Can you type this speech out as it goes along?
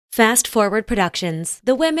Fast Forward Productions.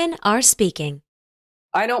 The women are speaking.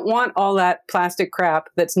 I don't want all that plastic crap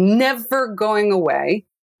that's never going away,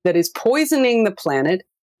 that is poisoning the planet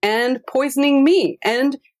and poisoning me.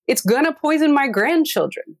 And it's going to poison my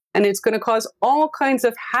grandchildren. And it's going to cause all kinds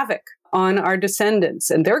of havoc on our descendants.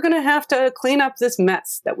 And they're going to have to clean up this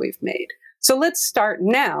mess that we've made. So let's start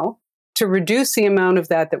now to reduce the amount of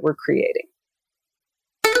that we're creating.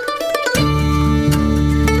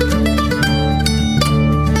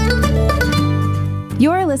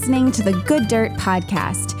 You're listening to the Good Dirt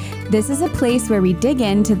Podcast. This is a place where we dig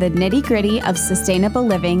into the nitty-gritty of sustainable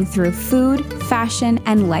living through food, fashion,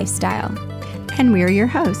 and lifestyle. And we're your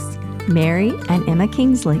hosts, Mary and Emma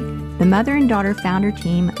Kingsley, the mother and daughter founder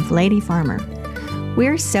team of Lady Farmer.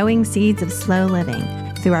 We're sowing seeds of slow living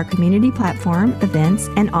through our community platform, events,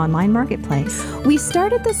 and online marketplace. We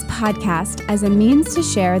started this podcast as a means to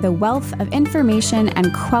share the wealth of information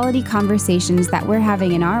and quality conversations that we're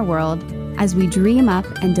having in our world as we dream up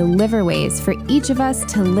and deliver ways for each of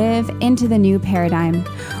us to live into the new paradigm,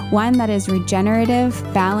 one that is regenerative,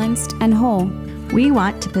 balanced, and whole. We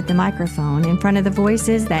want to put the microphone in front of the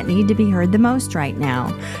voices that need to be heard the most right now,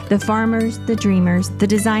 the farmers, the dreamers, the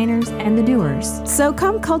designers, and the doers. So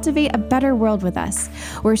come cultivate a better world with us.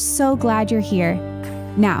 We're so glad you're here.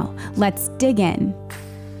 Now, let's dig in.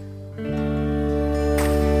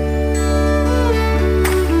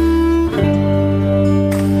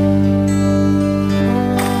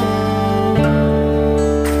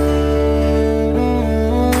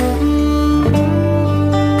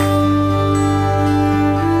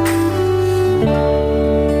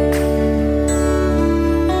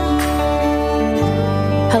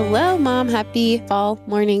 Happy fall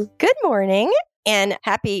morning. Good morning and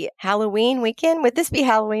happy Halloween weekend. Would this be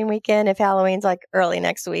Halloween weekend if Halloween's like early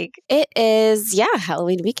next week? It is,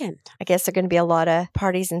 Halloween weekend. I guess there are going to be a lot of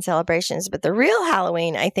parties and celebrations, but the real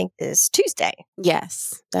Halloween, I think, is Tuesday.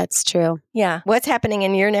 Yes, that's true. Yeah. What's happening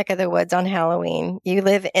in your neck of the woods on Halloween? You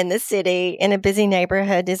live in the city, in a busy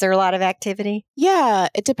neighborhood. Is there a lot of activity? Yeah,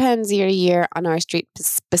 it depends year to year on our street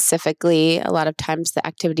specifically. A lot of times the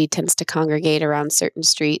activity tends to congregate around certain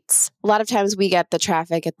streets. A lot of times we get the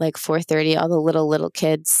traffic at like 4:30, all the little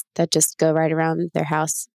kids that just go right around their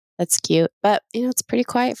house. That's cute. But, it's pretty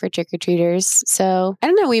quiet for trick-or-treaters. So, I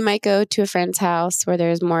don't know, we might go to a friend's house where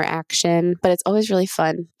there's more action, but it's always really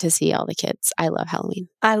fun to see all the kids. I love Halloween.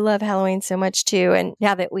 I love Halloween so much too. And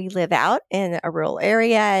now that we live out in a rural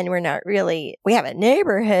area and we have a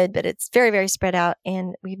neighborhood, but it's very, very spread out.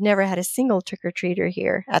 And we've never had a single trick-or-treater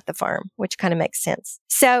here at the farm, which kind of makes sense.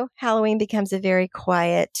 So Halloween becomes a very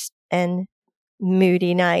quiet and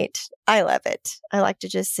moody night. I love it. I like to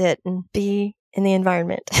just sit and be in the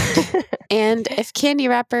environment. And if candy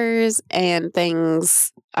wrappers and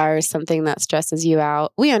things are something that stresses you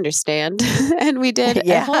out, we understand. And we did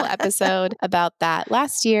a whole episode about that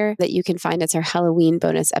last year that you can find. It's our Halloween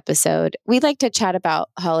bonus episode. We like to chat about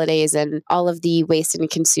holidays and all of the waste and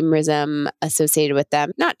consumerism associated with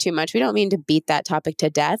them. Not too much. We don't mean to beat that topic to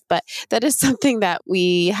death, but that is something that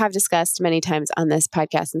we have discussed many times on this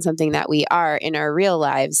podcast and something that we are in our real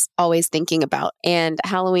lives always thinking about. And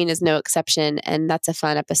Halloween is no exception. And that's a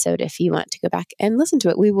fun episode if you want to go back and listen to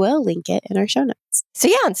it. We will link it in our show notes. So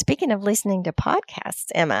and speaking of listening to podcasts,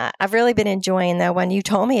 Emma, I've really been enjoying the one you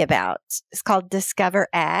told me about. It's called Discover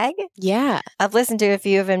Ag. Yeah. I've listened to a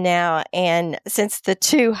few of them now. And since the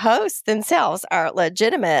two hosts themselves are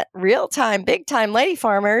legitimate, real-time, big-time lady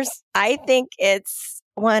farmers, I think it's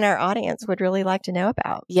one our audience would really like to know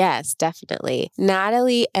about. Yes, definitely.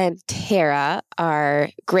 Natalie and Tara are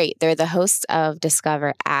great. They're the hosts of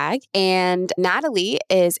Discover Ag. And Natalie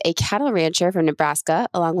is a cattle rancher from Nebraska,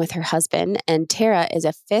 along with her husband. And Tara is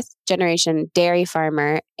a fifth-generation dairy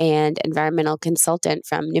farmer and environmental consultant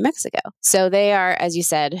from New Mexico. So they are, as you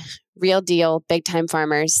said, real deal, big time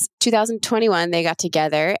farmers. 2021, they got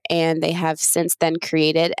together and they have since then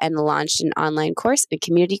created and launched an online course and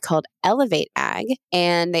community called Elevate Ag.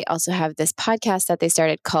 And they also have this podcast that they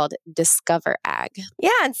started called Discover Ag. Yeah.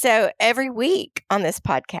 And so every week on this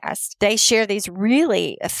podcast, they share these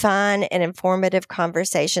really fun and informative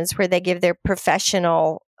conversations where they give their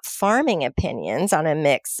professional farming opinions on a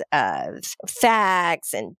mix of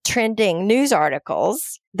facts and trending news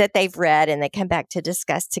articles that they've read and they come back to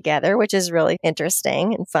discuss together, which is really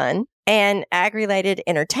interesting and fun. And ag-related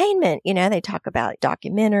entertainment, they talk about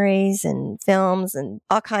documentaries and films and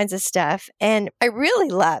all kinds of stuff. And I really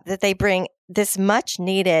love that they bring this much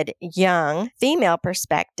needed young female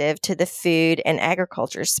perspective to the food and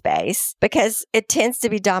agriculture space because it tends to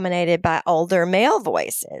be dominated by older male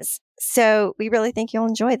voices. So we really think you'll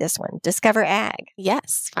enjoy this one. Discover Ag.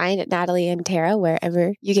 Yes. Find Natalie and Tara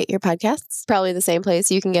wherever you get your podcasts. Probably the same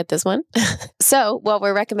place you can get this one. So while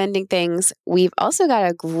we're recommending things, we've also got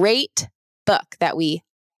a great book that we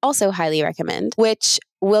also highly recommend, which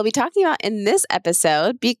we'll be talking about in this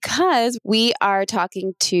episode because we are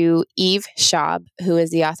talking to Eve Schaub, who is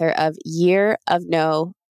the author of Year of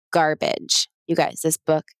No Garbage. You guys, this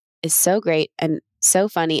book is so great and so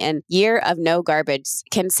funny. And Year of No Garbage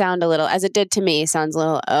can sound a little, as it did to me, sounds a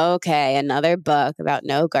little, okay, another book about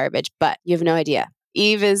no garbage, but you have no idea.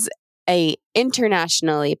 Eve is a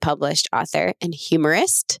internationally published author and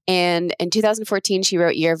humorist. And in 2014, she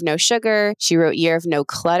wrote Year of No Sugar. She wrote Year of No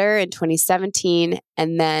Clutter in 2017.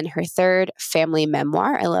 And then her third family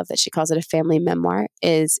memoir, I love that she calls it a family memoir,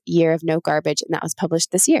 is Year of No Garbage. And that was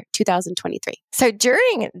published this year, 2023. So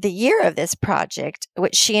during the year of this project,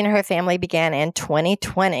 which she and her family began in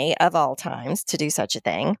 2020 of all times to do such a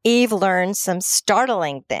thing, Eve learns some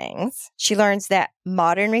startling things. She learns that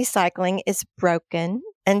modern recycling is broken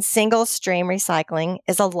and single stream recycling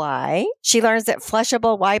is a lie. She learns that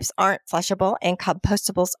flushable wipes aren't flushable and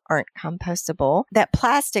compostables aren't compostable, that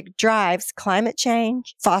plastic drives climate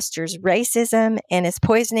change, fosters racism, and is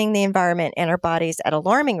poisoning the environment and our bodies at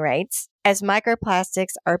alarming rates, as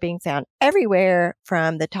microplastics are being found everywhere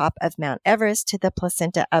from the top of Mount Everest to the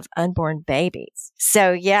placenta of unborn babies.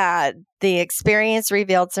 So yeah, the experience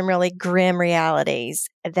revealed some really grim realities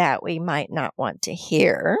that we might not want to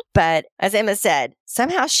hear. But as Emma said,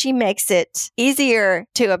 somehow she makes it easier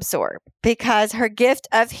to absorb because her gift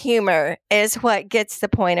of humor is what gets the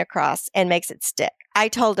point across and makes it stick. I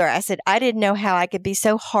told her, I said, I didn't know how I could be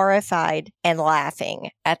so horrified and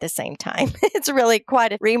laughing at the same time. It's really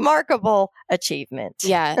quite a remarkable achievement.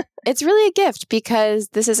 Yeah, it's really a gift because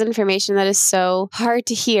this is information that is so hard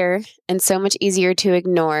to hear and so much easier to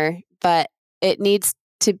ignore, but it needs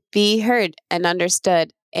to be heard and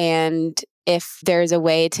understood. And if there's a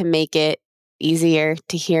way to make it easier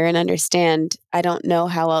to hear and understand, I don't know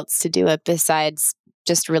how else to do it besides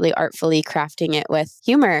just really artfully crafting it with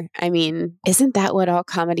humor. I mean, isn't that what all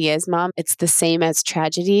comedy is, Mom? It's the same as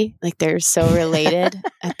tragedy. Like they're so related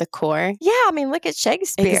at the core. Yeah, I mean, look at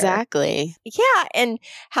Shakespeare. Exactly. Yeah, and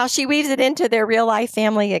how she weaves it into their real life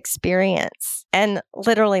family experience and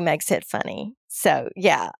literally makes it funny. So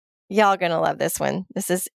yeah, y'all gonna love this one. This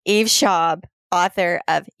is Eve Schaub, author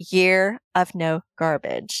of Year of No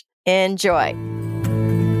Garbage. Enjoy.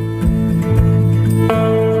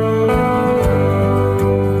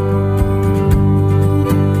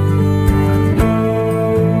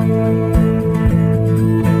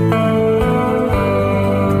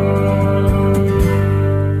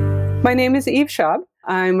 My name is Eve Schaub.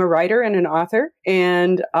 I'm a writer and an author,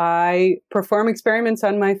 and I perform experiments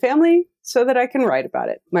on my family so that I can write about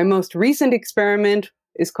it. My most recent experiment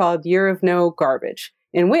is called Year of No Garbage,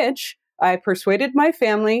 in which I persuaded my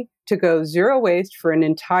family to go zero waste for an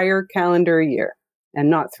entire calendar year and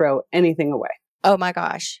not throw anything away. Oh my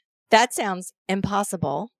gosh, that sounds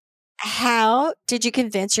impossible. How did you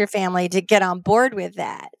convince your family to get on board with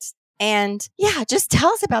that? And yeah, just tell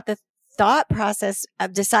us about the thought process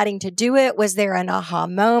of deciding to do it. Was there an aha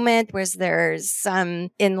moment? Was there some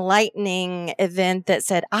enlightening event that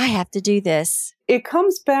said, I have to do this? It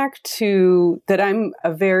comes back to that I'm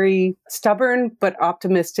a very stubborn but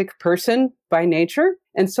optimistic person by nature.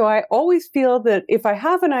 And so I always feel that if I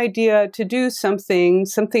have an idea to do something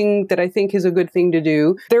that I think is a good thing to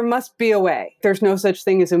do, there must be a way. There's no such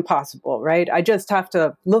thing as impossible, right? I just have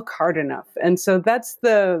to look hard enough. And so that's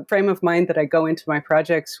the frame of mind that I go into my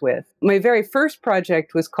projects with. My very first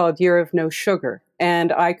project was called Year of No Sugar.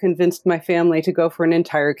 And I convinced my family to go for an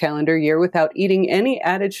entire calendar year without eating any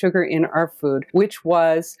added sugar in our food, which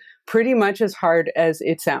was pretty much as hard as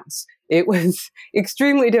it sounds. It was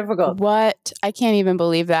extremely difficult. What? I can't even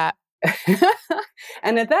believe that.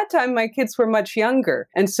 And at that time, my kids were much younger.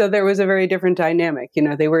 And so there was a very different dynamic. You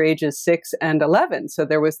know, they were ages 6 and 11. So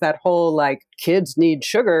there was that whole like kids need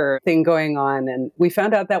sugar thing going on. And we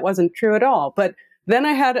found out that wasn't true at all. But then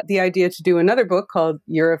I had the idea to do another book called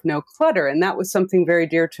Year of No Clutter. And that was something very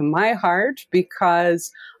dear to my heart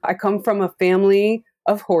because I come from a family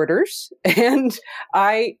of hoarders and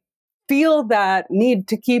I feel that need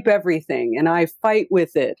to keep everything. And I fight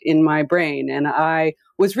with it in my brain. And I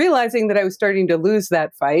was realizing that I was starting to lose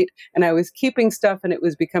that fight and I was keeping stuff and it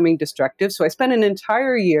was becoming destructive. So I spent an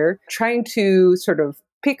entire year trying to sort of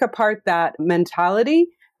pick apart that mentality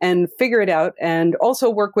and figure it out and also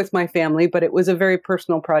work with my family, but it was a very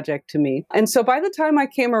personal project to me. And so by the time I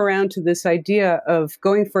came around to this idea of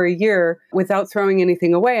going for a year without throwing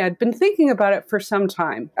anything away, I'd been thinking about it for some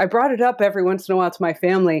time. I brought it up every once in a while to my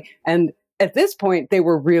family, and at this point, they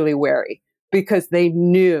were really wary because they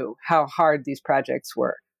knew how hard these projects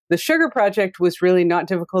were. The sugar project was really not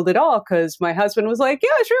difficult at all because my husband was like,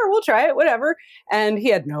 yeah, sure, we'll try it, whatever. And he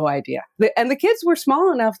had no idea. And the kids were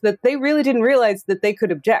small enough that they really didn't realize that they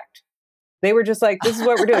could object. They were just like, this is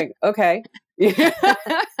what we're doing. Okay.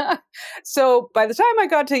 So by the time I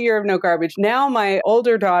got to Year of No Garbage, now my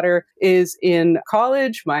older daughter is in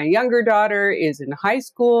college. My younger daughter is in high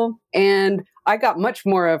school. And I got much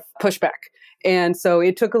more of pushback. And so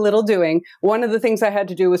it took a little doing. One of the things I had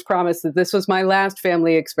to do was promise that this was my last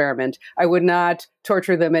family experiment. I would not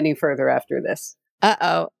torture them any further after this.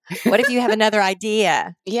 Uh-oh. What if you have another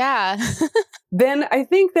idea? Yeah. Then I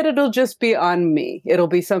think that it'll just be on me. It'll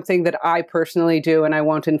be something that I personally do, and I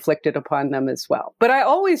won't inflict it upon them as well. But I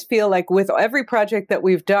always feel like with every project that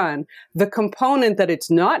we've done, the component that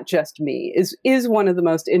it's not just me is one of the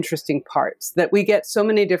most interesting parts, that we get so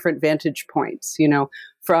many different vantage points,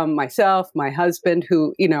 from myself, my husband,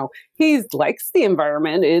 who, he likes the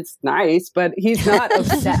environment. It's nice, but he's not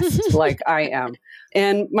obsessed like I am.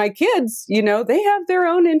 And my kids, they have their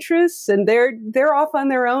own interests and they're off on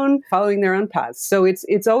their own, following their own paths. So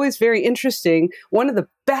it's always very interesting. One of the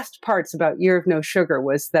best parts about Year of No Sugar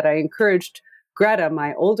was that I encouraged Greta,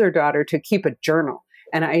 my older daughter, to keep a journal.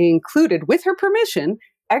 And I included, with her permission,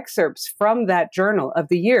 excerpts from that journal of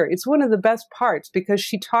the year. It's one of the best parts because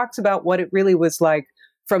she talks about what it really was like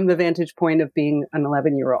from the vantage point of being an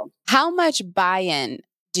 11-year-old. How much buy-in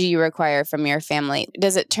do you require from your family?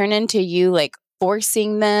 Does it turn into you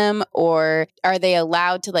forcing them, or are they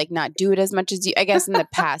allowed to not do it as much as you? I guess in the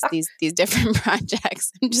past, these different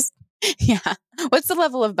projects. What's the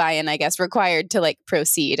level of buy-in, I guess, required to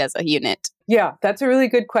proceed as a unit? Yeah, that's a really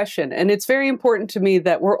good question. And it's very important to me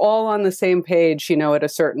that we're all on the same page, at a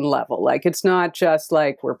certain level. It's not just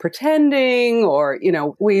we're pretending or,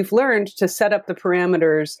 we've learned to set up the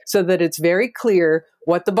parameters so that it's very clear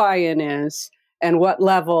what the buy-in is and what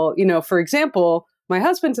level, for example, my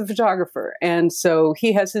husband's a photographer. And so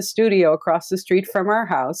he has his studio across the street from our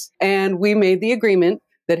house. And we made the agreement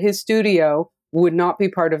that his studio would not be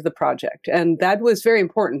part of the project. And that was very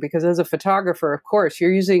important because as a photographer, of course,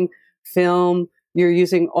 you're using film, you're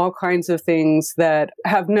using all kinds of things that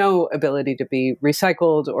have no ability to be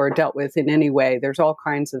recycled or dealt with in any way. There's all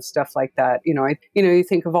kinds of stuff like that. You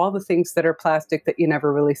think of all the things that are plastic that you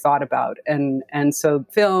never really thought about. And so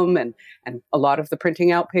film and a lot of the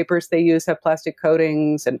printing out papers they use have plastic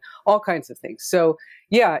coatings and all kinds of things. So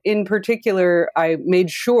yeah, in particular, I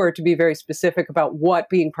made sure to be very specific about what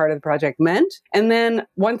being part of the project meant. And then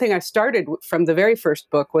one thing I started from the very first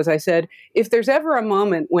book was I said, if there's ever a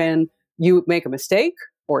moment when you make a mistake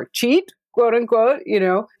or cheat, quote unquote,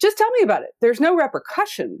 just tell me about it. There's no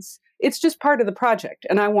repercussions. It's just part of the project.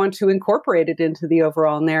 And I want to incorporate it into the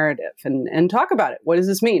overall narrative and talk about it. What does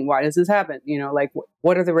this mean? Why does this happen?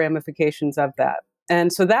 What are the ramifications of that?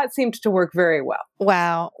 And so that seemed to work very well.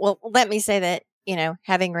 Wow. Well, let me say that,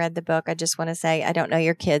 having read the book, I just want to say, I don't know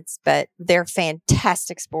your kids, but they're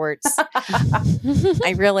fantastic sports.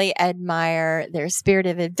 I really admire their spirit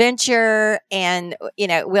of adventure and,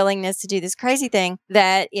 willingness to do this crazy thing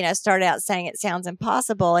that, started out saying it sounds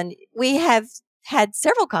impossible. And we have had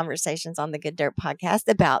several conversations on the Good Dirt podcast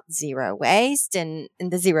about zero waste and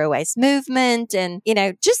the zero waste movement. And,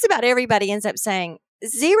 just about everybody ends up saying,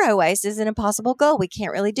 zero waste is an impossible goal. We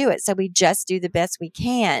can't really do it. So we just do the best we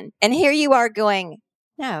can. And here you are going,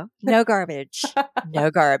 no garbage, no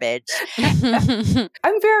garbage.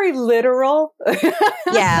 I'm very literal.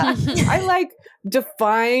 Yeah. I like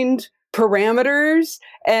defined parameters.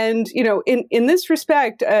 And, in this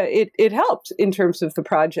respect, it helped in terms of the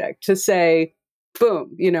project to say,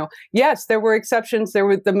 boom, yes, there were exceptions.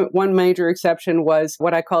 The one major exception was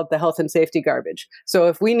what I called the health and safety garbage. So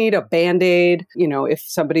if we need a Band-Aid, if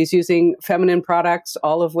somebody's using feminine products,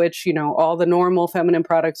 all of which, all the normal feminine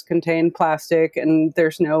products contain plastic and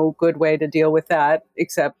there's no good way to deal with that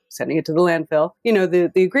except sending it to the landfill.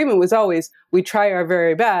 The agreement was always, we try our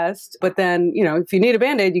very best, but then, if you need a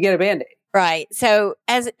Band-Aid, you get a Band-Aid. Right. So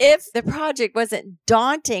as if the project wasn't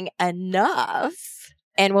daunting enough,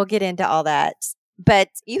 and we'll get into all that. But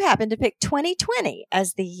you happened to pick 2020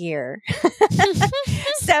 as the year.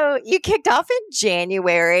 So you kicked off in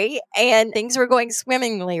January and things were going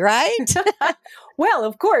swimmingly, right? Well,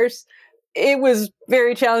 of course, it was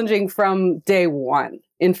very challenging from day one.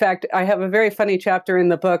 In fact, I have a very funny chapter in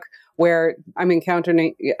the book where I'm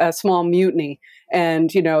encountering a small mutiny, and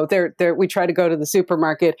we try to go to the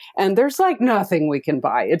supermarket, and there's like nothing we can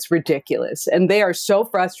buy. It's ridiculous, and they are so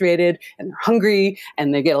frustrated, and they're hungry,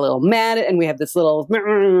 and they get a little mad, and we have this little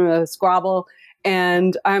squabble,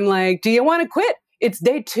 and I'm like, "Do you want to quit? It's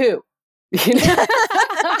day 2."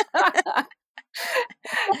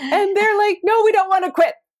 And they're like, "No, we don't want to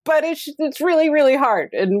quit. But it's really, really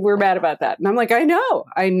hard. And we're mad about that." And I'm like, I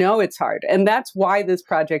know it's hard. And that's why this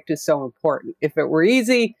project is so important. If it were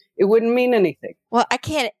easy, it wouldn't mean anything. Well, I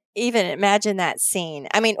can't even imagine that scene.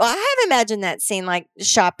 I mean, I have imagined that scene like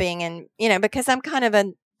shopping and, because I'm kind of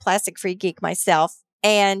a plastic free geek myself.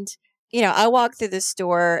 And, I walk through the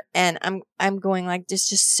store and I'm going like, this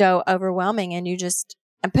just so overwhelming. And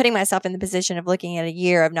I'm putting myself in the position of looking at a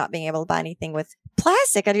year of not being able to buy anything with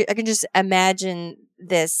plastic. I can just imagine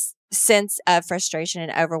this sense of frustration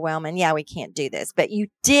and overwhelm. And yeah, we can't do this. But you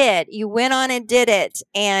did. You went on and did it.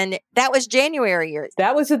 And that was January.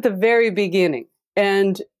 That was at the very beginning.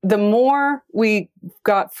 And the more we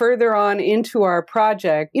got further on into our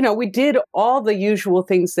project, we did all the usual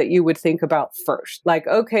things that you would think about first. Like,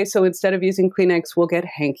 okay, so instead of using Kleenex, we'll get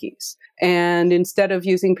hankies. And instead of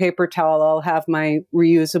using paper towel, I'll have my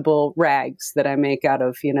reusable rags that I make out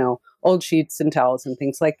of, old sheets and towels and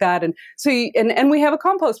things like that. And so, and we have a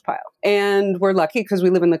compost pile, and we're lucky because we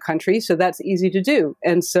live in the country. So that's easy to do.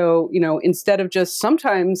 And so, instead of just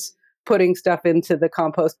sometimes putting stuff into the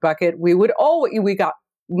compost bucket, we got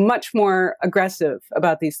much more aggressive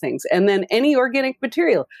about these things. And then any organic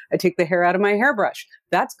material, I take the hair out of my hairbrush,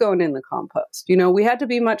 that's going in the compost. We had to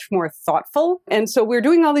be much more thoughtful. And so we're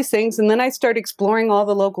doing all these things. And then I start exploring all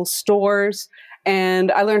the local stores.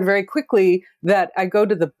 And I learned very quickly that I go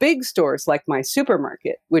to the big stores like my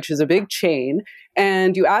supermarket, which is a big chain,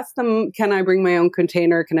 and you ask them, can I bring my own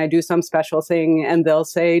container? Can I do some special thing? And they'll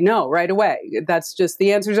say no right away. That's just,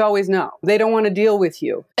 the answer is always no. They don't want to deal with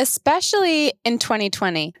you. Especially in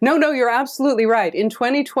 2020. No, you're absolutely right. In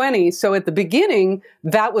 2020, so at the beginning,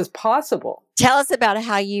 that was possible. Tell us about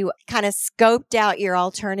how you kind of scoped out your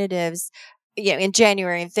alternatives in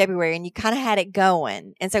January and February, and you kind of had it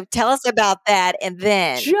going. And so tell us about that. And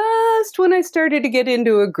then just when I started to get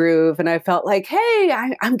into a groove and I felt like, hey,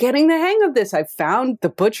 I'm getting the hang of this. I found the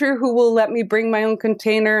butcher who will let me bring my own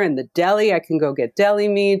container, and the deli, I can go get deli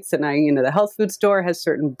meats. And the health food store has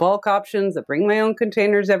certain bulk options that bring my own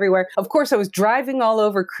containers everywhere. Of course, I was driving all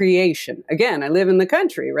over creation. Again, I live in the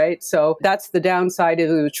country, right? So that's the downside. It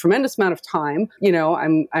was a tremendous amount of time.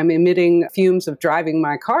 I'm emitting fumes of driving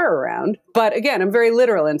my car around. But again, I'm very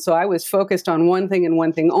literal. And so I was focused on one thing and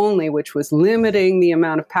one thing only, which was limiting the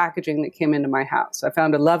amount of packaging that came into my house. I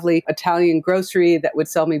found a lovely Italian grocery that would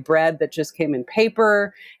sell me bread that just came in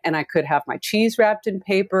paper, and I could have my cheese wrapped in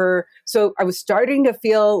paper. So I was starting to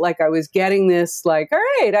feel like I was getting this, like, all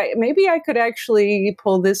right, maybe I could actually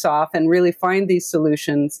pull this off and really find these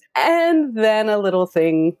solutions. And then a little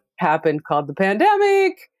thing happened called the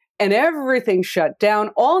pandemic. And everything shut down.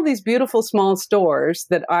 All these beautiful small stores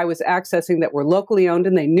that I was accessing that were locally owned,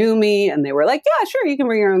 and they knew me, and they were like, yeah, sure, you can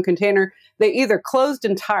bring your own container. They either closed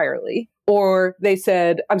entirely, or they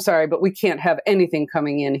said, I'm sorry, but we can't have anything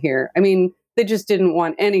coming in here. I mean, they just didn't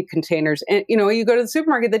want any containers. And, you go to the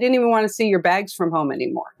supermarket, they didn't even want to see your bags from home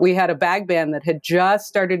anymore. We had a bag ban that had just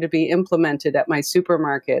started to be implemented at my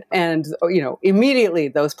supermarket. And, immediately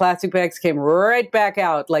those plastic bags came right back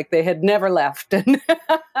out like they had never left.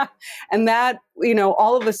 And that,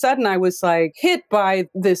 all of a sudden I was like hit by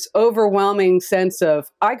this overwhelming sense of,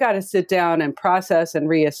 I got to sit down and process and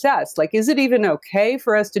reassess. Like, is it even okay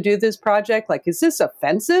for us to do this project? Like, is this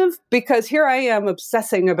offensive? Because here I am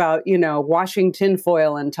obsessing about, washing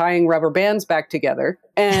tinfoil and tying rubber bands back together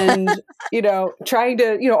and, trying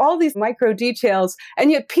to, all these micro details. And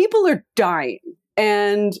yet people are dying.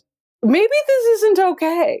 And maybe this isn't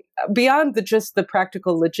okay beyond just the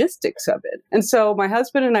practical logistics of it. And so my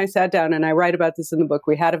husband and I sat down, and I write about this in the book.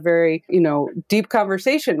 We had a very, deep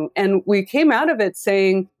conversation, and we came out of it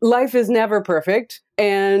saying life is never perfect.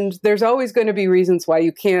 And there's always going to be reasons why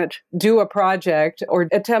you can't do a project or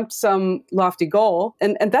attempt some lofty goal.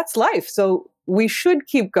 And that's life. So we should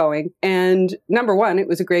keep going. And number one, it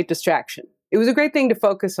was a great distraction. It was a great thing to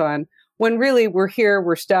focus on when really we're here,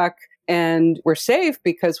 we're stuck. And we're safe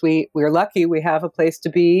because we're lucky we have a place to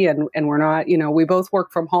be, and we're not, we both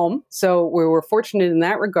work from home. So we were fortunate in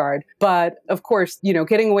that regard. But of course,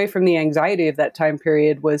 getting away from the anxiety of that time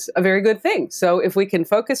period was a very good thing. So if we can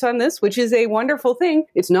focus on this, which is a wonderful thing,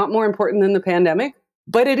 it's not more important than the pandemic,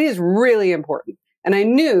 but it is really important. And I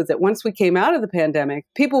knew that once we came out of the pandemic,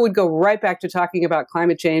 people would go right back to talking about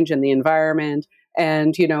climate change and the environment.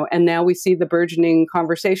 And, and now we see the burgeoning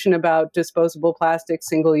conversation about disposable plastic,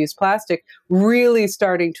 single-use plastic really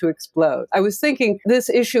starting to explode. I was thinking this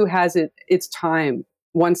issue has its time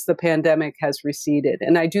once the pandemic has receded.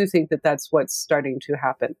 And I do think that that's what's starting to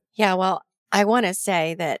happen. Yeah, well, I want to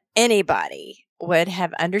say that anybody would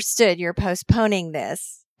have understood you're postponing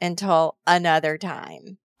this until another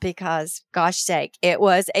time because, gosh sake, it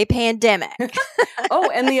was a pandemic. Oh,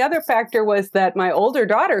 and the other factor was that my older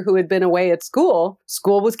daughter, who had been away at school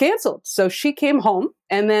was canceled. So she came home,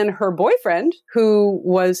 and then her boyfriend, who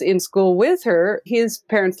was in school with her, his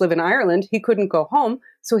parents live in Ireland. He couldn't go home,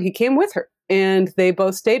 so he came with her. And they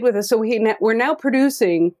both stayed with us. So we're now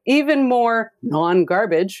producing even more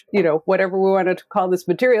non-garbage, whatever we wanted to call this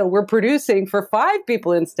material. We're producing for 5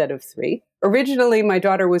 people instead of 3. Originally, my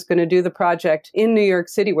daughter was going to do the project in New York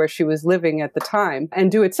City, where she was living at the time,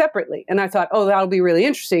 and do it separately. And I thought, that'll be really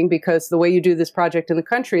interesting, because the way you do this project in the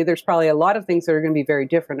country, there's probably a lot of things that are going to be very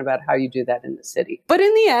different about how you do that in the city. But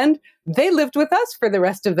in the end, they lived with us for the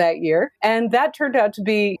rest of that year. And that turned out to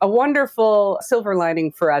be a wonderful silver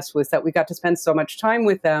lining for us, was that we got to spend so much time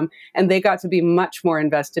with them, and they got to be much more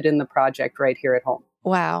invested in the project right here at home.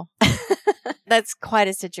 Wow. That's quite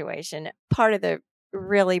a situation. Part of the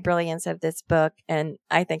really brilliance of this book, and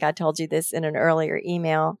I think I told you this in an earlier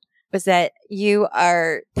email, was that you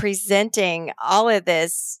are presenting all of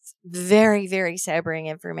this very, very sobering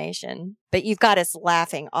information, but you've got us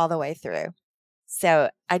laughing all the way through. So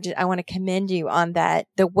I want to commend you on that,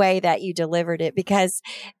 the way that you delivered it, because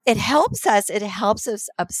it helps us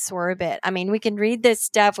absorb it. I mean, we can read this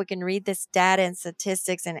stuff, we can read this data and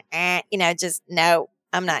statistics and, just no,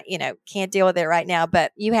 I'm not, can't deal with it right now.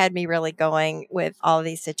 But you had me really going with all of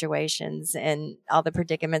these situations and all the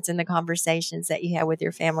predicaments and the conversations that you had with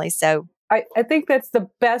your family. So I think that's the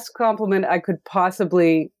best compliment I could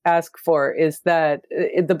possibly ask for, is that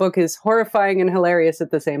the book is horrifying and hilarious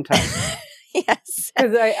at the same time. Yes.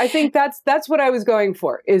 Because I think that's what I was going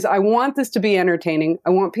for, is I want this to be entertaining. I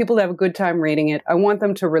want people to have a good time reading it. I want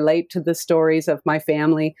them to relate to the stories of my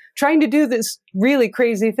family trying to do this really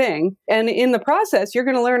crazy thing. And in the process, you're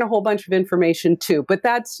going to learn a whole bunch of information too. But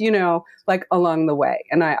that's, like along the way.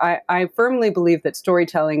 And I firmly believe that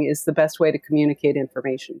storytelling is the best way to communicate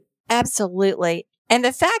information. Absolutely. And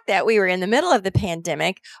the fact that we were in the middle of the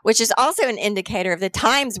pandemic, which is also an indicator of the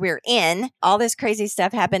times we're in, all this crazy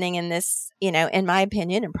stuff happening in this, in my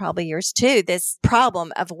opinion, and probably yours too, this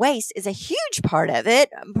problem of waste is a huge part of it,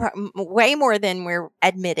 way more than we're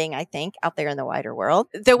admitting, I think, out there in the wider world.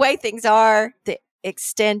 The way things are, the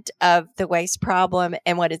extent of the waste problem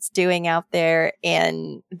and what it's doing out there,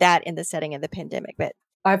 and that in the setting of the pandemic. But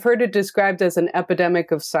I've heard it described as an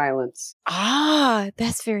epidemic of silence.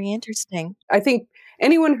 That's very interesting. I think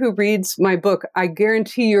anyone who reads my book, I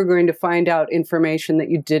guarantee you're going to find out information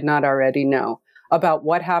that you did not already know about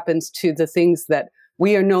what happens to the things that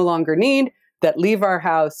we are no longer need, that leave our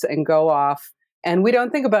house and go off. And we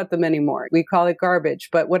don't think about them anymore. We call it garbage.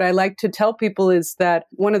 But what I like to tell people is that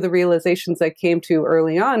one of the realizations I came to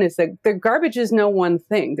early on is that the garbage is no one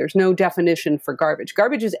thing. There's no definition for garbage.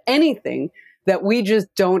 Garbage is anything that we just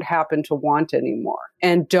don't happen to want anymore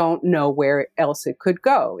and don't know where else it could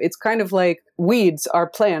go. It's kind of like weeds are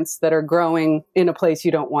plants that are growing in a place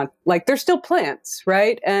you don't want. Like, they're still plants,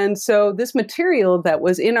 right? And so this material that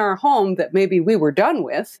was in our home that maybe we were done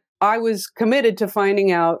with, I was committed to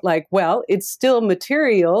finding out, it's still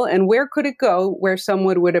material, and where could it go where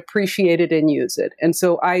someone would appreciate it and use it? And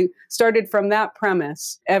so I started from that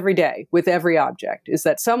premise every day with every object, is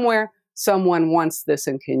that somewhere someone wants this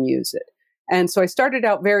and can use it. And so I started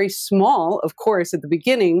out very small, of course, at the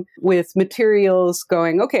beginning, with materials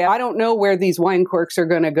going, okay, I don't know where these wine corks are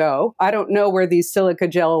going to go. I don't know where these silica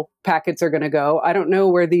gel packets are going to go. I don't know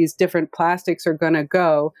where these different plastics are going to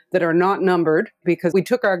go that are not numbered, because we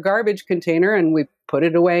took our garbage container and we put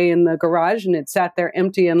it away in the garage, and it sat there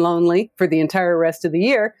empty and lonely for the entire rest of the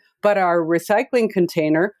year. But our recycling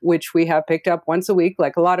container, which we have picked up once a week,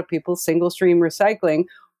 like a lot of people, single stream recycling,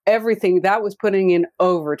 everything that was putting in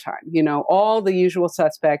overtime, all the usual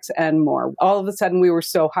suspects and more. All of a sudden, we were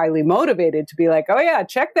so highly motivated to be like, oh yeah,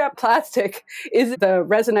 check that plastic. Is it the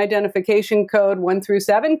resin identification code 1 through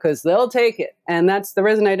 7? Because they'll take it. And that's the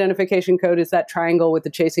resin identification code, is that triangle with the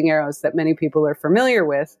chasing arrows that many people are familiar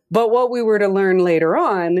with. But what we were to learn later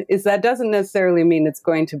on is that doesn't necessarily mean it's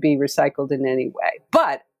going to be recycled in any way.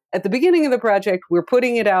 But at the beginning of the project, we're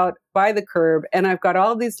putting it out by the curb, and I've got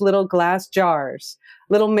all these little glass jars,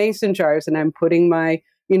 little mason jars, and I'm putting my,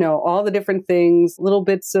 all the different things, little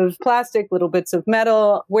bits of plastic, little bits of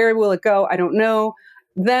metal. Where will it go? I don't know.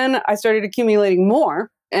 Then I started accumulating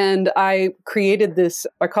more, And I created this,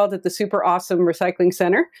 I called it the Super Awesome Recycling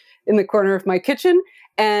Center in the corner of my kitchen.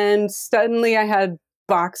 And suddenly I had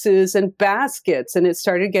boxes and baskets, and it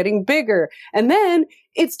started getting bigger. And then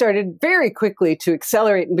it started very quickly to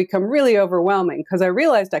accelerate and become really overwhelming because I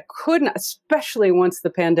realized I couldn't, especially once the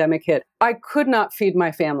pandemic hit, I could not feed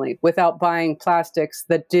my family without buying plastics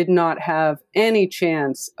that did not have any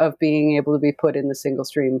chance of being able to be put in the single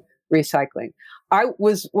stream recycling.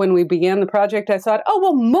 When we began the project, I thought, oh,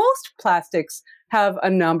 well, most plastics have a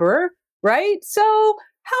number, right? So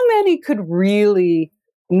how many could really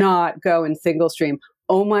not go in single stream?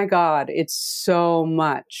 Oh my God, it's so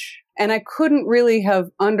much. And I couldn't really have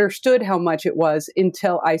understood how much it was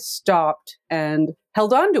until I stopped and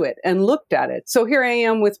held on to it and looked at it. So here I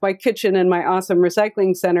am with my kitchen and my awesome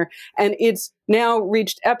recycling center, and it's now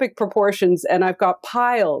reached epic proportions, and I've got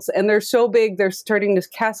piles, and they're so big, they're starting to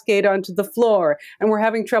cascade onto the floor, and we're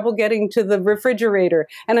having trouble getting to the refrigerator,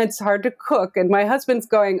 and it's hard to cook. And my husband's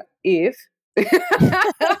going, Eve,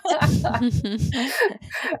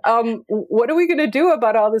 what are we going to do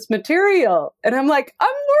about all this material? And I'm like, I'm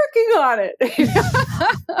working on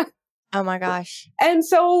it. Oh my gosh. And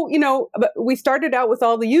so, we started out with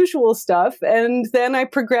all the usual stuff. And then I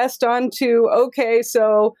progressed on to, okay,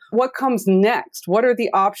 so what comes next? What are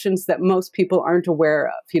the options that most people aren't aware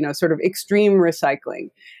of? Sort of extreme recycling.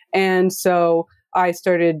 And so I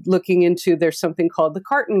started looking into, there's something called the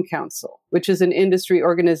Carton Council, which is an industry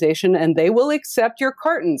organization, and they will accept your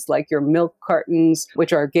cartons, like your milk cartons,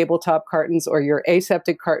 which are gable top cartons, or your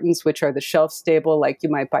aseptic cartons, which are the shelf stable, like you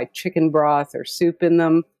might buy chicken broth or soup in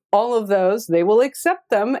them. All of those, they will accept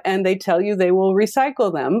them, and they tell you they will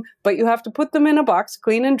recycle them, but you have to put them in a box,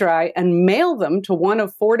 clean and dry, and mail them to one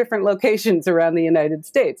of 4 different locations around the United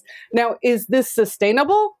States. Now, is this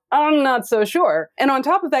sustainable? I'm not so sure. And on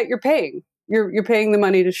top of that, you're paying. You're paying the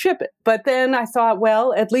money to ship it. But then I thought,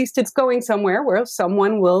 well, at least it's going somewhere where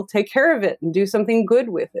someone will take care of it and do something good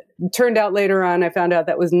with it. It turned out later on, I found out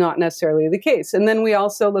that was not necessarily the case. And then we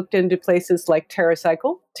also looked into places like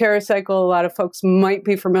TerraCycle. TerraCycle, a lot of folks might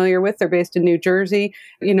be familiar with. They're based in New Jersey.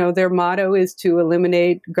 Their motto is to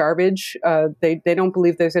eliminate garbage. They don't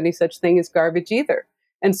believe there's any such thing as garbage either.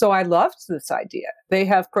 And so I loved this idea. They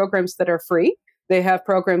have programs that are free. They have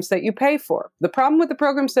programs that you pay for. The problem with the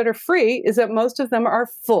programs that are free is that most of them are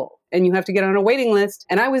full and you have to get on a waiting list.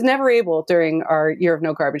 And I was never able during our Year of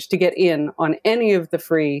No Garbage to get in on any of the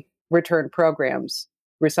free return programs,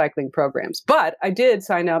 recycling programs. But I did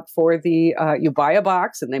sign up for the, you buy a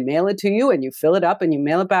box and they mail it to you and you fill it up and you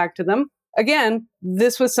mail it back to them. Again,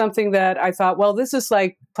 this was something that I thought, well, this is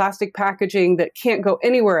like plastic packaging that can't go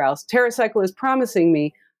anywhere else. TerraCycle is promising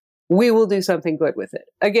me we will do something good with it.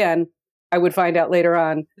 Again, I would find out later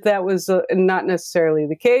on that was not necessarily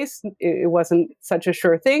the case. It wasn't such a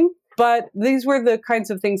sure thing. But these were the kinds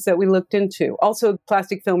of things that we looked into. Also,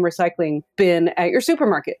 plastic film recycling bin at your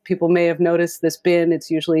supermarket. People may have noticed this bin. It's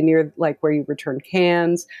usually near like where you return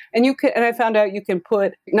cans. And I found out you can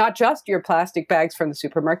put not just your plastic bags from the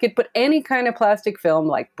supermarket, but any kind of plastic film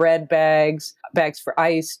like bread bags, bags for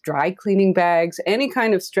ice, dry cleaning bags, any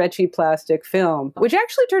kind of stretchy plastic film, which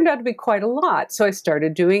actually turned out to be quite a lot. So I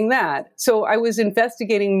started doing that. So I was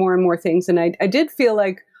investigating more and more things. And I did feel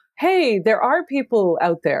like, hey, there are people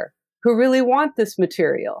out there who really want this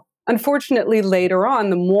material. Unfortunately, later on,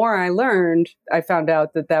 the more I learned, I found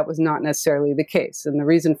out that that was not necessarily the case. And the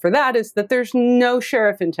reason for that is that there's no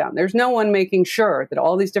sheriff in town. There's no one making sure that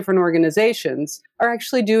all these different organizations are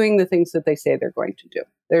actually doing the things that they say they're going to do.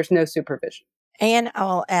 There's no supervision. And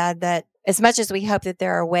I'll add that as much as we hope that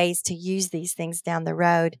there are ways to use these things down the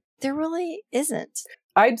road, there really isn't.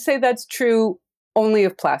 I'd say that's true only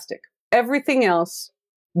of plastic. Everything else,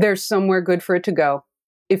 there's somewhere good for it to go.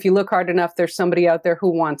 If you look hard enough, there's somebody out there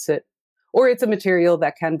who wants it, or it's a material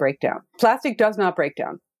that can break down. Plastic does not break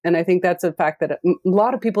down. And I think that's a fact that a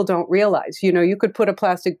lot of people don't realize. You could put a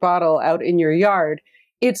plastic bottle out in your yard.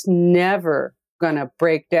 It's never going to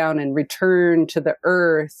break down and return to the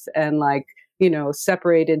earth and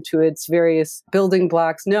separate into its various building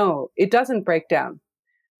blocks. No, it doesn't break down.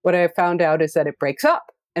 What I found out is that it breaks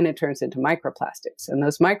up and it turns into microplastics. And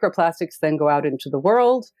those microplastics then go out into the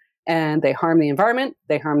world and they harm the environment,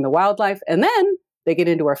 they harm the wildlife, and then they get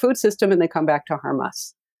into our food system and they come back to harm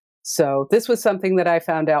us. So this was something that I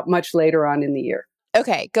found out much later on in the year.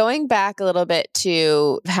 Okay, going back a little bit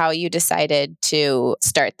to how you decided to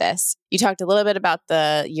start this. You talked a little bit about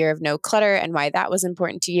the Year of No Clutter and why that was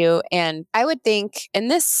important to you. And I would think in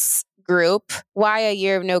this group, why a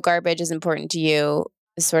Year of No Garbage is important to you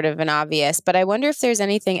is sort of an obvious, but I wonder if there's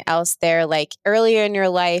anything else there, like earlier in your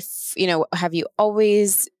life, have you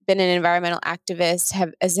always been an environmental activist,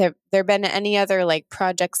 has there been any other like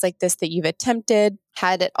projects like this that you've attempted?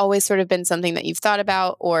 Had it always sort of been something that you've thought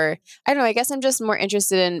about? Or I don't know, I guess I'm just more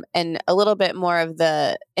interested in a little bit more of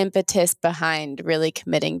the impetus behind really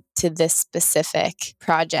committing to this specific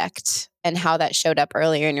project and how that showed up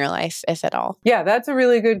earlier in your life, if at all. Yeah, that's a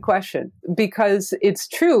really good question, because it's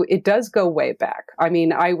true. It does go way back. I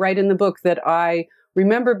mean, I write in the book that I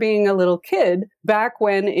remember being a little kid back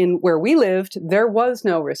when in where we lived, there was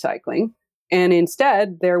no recycling. And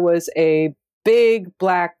instead, there was a big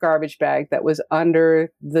black garbage bag that was under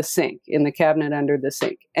the sink, in the cabinet under the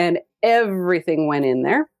sink. And everything went in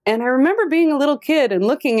there. And I remember being a little kid and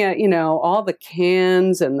looking at, all the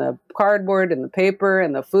cans and the cardboard and the paper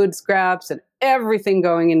and the food scraps and everything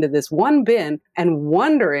going into this one bin and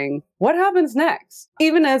wondering what happens next.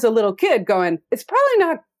 Even as a little kid going, it's probably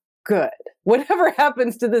not good. Whatever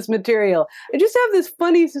happens to this material, I just have this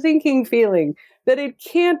funny sinking feeling that it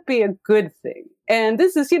can't be a good thing. And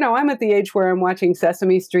this is, I'm at the age where I'm watching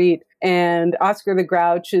Sesame Street and Oscar the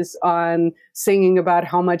Grouch is on singing about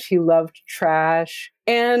how much he loved trash.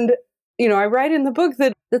 And, I write in the book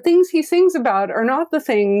that the things he sings about are not the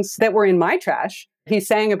things that were in my trash. He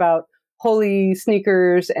sang about holy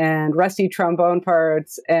sneakers and rusty trombone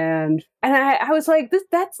parts. And I was like,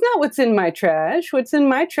 that's not what's in my trash. What's in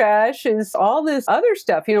my trash is all this other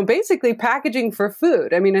stuff, basically packaging for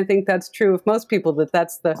food. I mean, I think that's true of most people,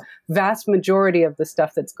 that's the vast majority of the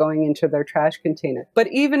stuff that's going into their trash container. But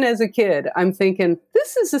even as a kid, I'm thinking,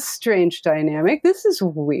 this is a strange dynamic. This is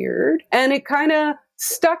weird. And it kind of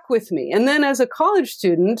stuck with me. And then as a college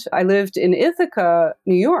student, I lived in Ithaca,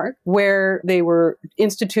 New York, where they were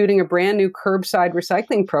instituting a brand new curbside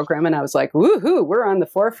recycling program. And I was like, woohoo, we're on the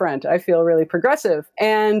forefront. I feel really progressive.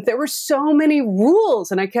 And there were so many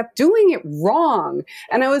rules and I kept doing it wrong.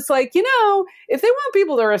 And I was like, if they want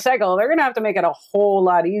people to recycle, they're going to have to make it a whole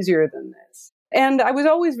lot easier than this. And I was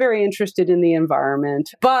always very interested in the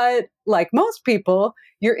environment. But like most people,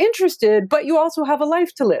 you're interested, but you also have a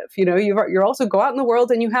life to live. You also go out in the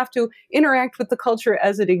world and you have to interact with the culture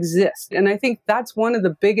as it exists. And I think that's one of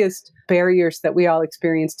the biggest barriers that we all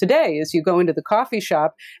experience today is you go into the coffee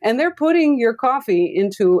shop and they're putting your coffee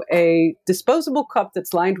into a disposable cup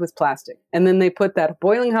that's lined with plastic. And then they put that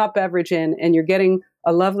boiling hot beverage in and you're getting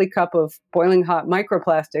a lovely cup of boiling hot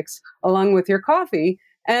microplastics along with your coffee.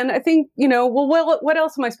 And I think, what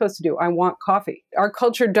else am I supposed to do? I want coffee. Our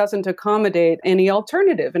culture doesn't accommodate any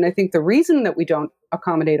alternative. And I think the reason that we don't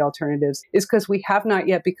accommodate alternatives is because we have not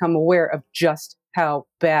yet become aware of just how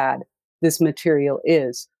bad this material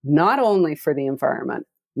is, not only for the environment,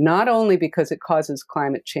 not only because it causes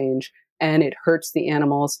climate change and it hurts the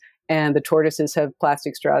animals and the tortoises have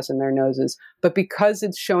plastic straws in their noses, but because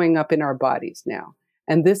it's showing up in our bodies now.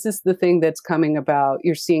 And this is the thing that's coming about.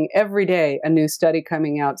 You're seeing every day a new study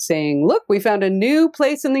coming out saying, look, we found a new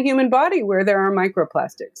place in the human body where there are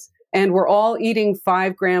microplastics. And we're all eating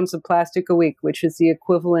 5 grams of plastic a week, which is the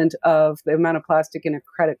equivalent of the amount of plastic in a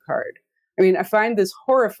credit card. I mean, I find this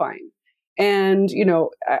horrifying. And,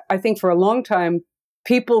 I think for a long time,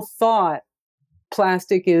 people thought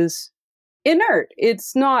plastic is inert.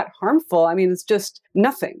 It's not harmful. I mean, it's just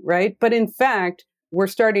nothing, right? But in fact, we're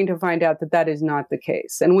starting to find out that that is not the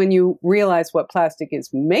case. And when you realize what plastic is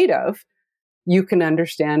made of, you can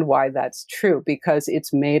understand why that's true, because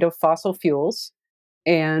it's made of fossil fuels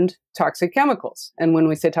and toxic chemicals. And when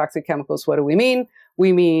we say toxic chemicals, what do we mean?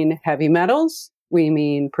 We mean heavy metals. We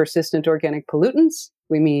mean persistent organic pollutants.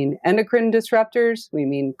 We mean endocrine disruptors. We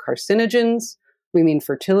mean carcinogens. We mean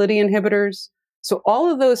fertility inhibitors. So all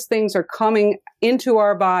of those things are coming into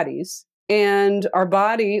our bodies. And our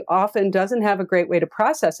body often doesn't have a great way to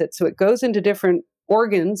process it. So it goes into different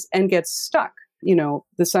organs and gets stuck.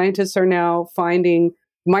 The scientists are now finding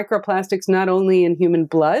microplastics not only in human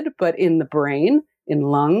blood, but in the brain, in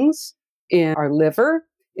lungs, in our liver,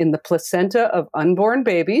 in the placenta of unborn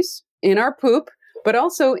babies, in our poop, but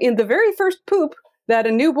also in the very first poop that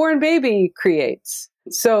a newborn baby creates.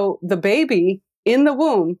 So the baby in the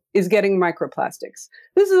womb is getting microplastics.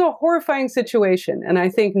 This is a horrifying situation. And I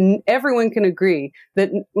think everyone can agree that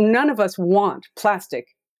none of us want plastic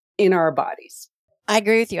in our bodies. I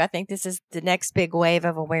agree with you. I think this is the next big wave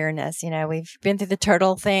of awareness. We've been through the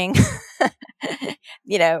turtle thing.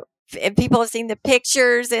 People have seen the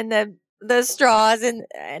pictures and the straws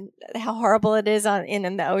and how horrible it is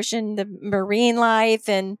in the ocean, the marine life.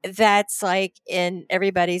 And that's like in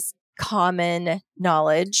everybody's common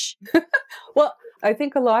knowledge. Well, I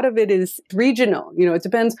think a lot of it is regional. It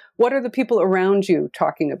depends. What are the people around you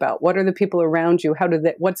talking about? What are the people around you?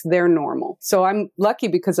 What's their normal? So I'm lucky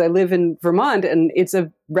because I live in Vermont and it's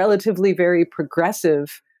a relatively very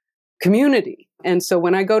progressive community. And so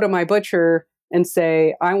when I go to my butcher and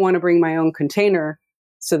say, I want to bring my own container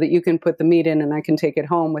so that you can put the meat in and I can take it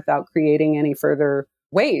home without creating any further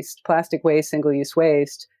waste, plastic waste, single-use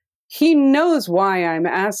waste, he knows why I'm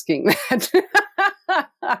asking that.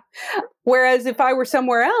 Whereas if I were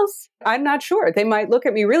somewhere else, I'm not sure. They might look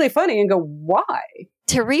at me really funny and go, why?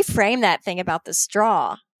 To reframe that thing about the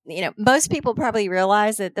straw, most people probably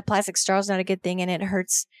realize that the plastic straw is not a good thing and it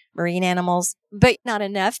hurts marine animals, but not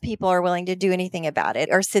enough people are willing to do anything about it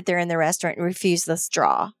or sit there in the restaurant and refuse the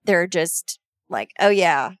straw. They're just like, oh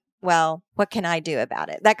yeah, well, what can I do about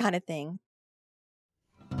it? That kind of thing.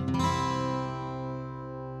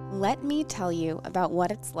 Let me tell you about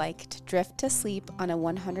what it's like to drift to sleep on a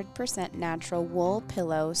 100% natural wool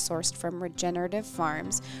pillow sourced from regenerative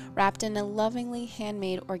farms, wrapped in a lovingly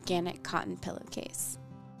handmade organic cotton pillowcase.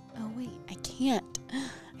 Oh wait, I can't.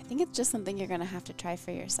 I think it's just something you're going to have to try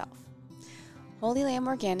for yourself. Holy Lamb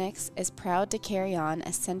Organics is proud to carry on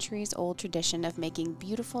a centuries-old tradition of making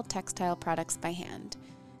beautiful textile products by hand.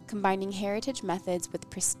 Combining heritage methods with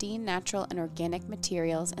pristine natural and organic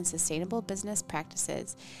materials and sustainable business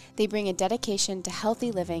practices, they bring a dedication to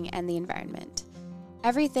healthy living and the environment.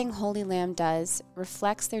 Everything Holy Lamb does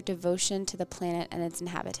reflects their devotion to the planet and its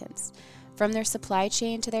inhabitants. From their supply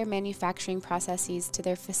chain to their manufacturing processes to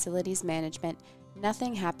their facilities management,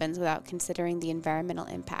 nothing happens without considering the environmental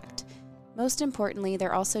impact. Most importantly,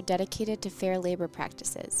 they're also dedicated to fair labor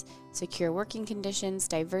practices, secure working conditions,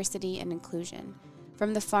 diversity, and inclusion.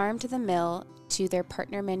 From the farm to the mill to their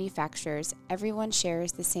partner manufacturers, everyone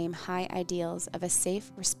shares the same high ideals of a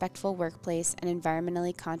safe, respectful workplace and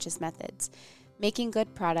environmentally conscious methods. Making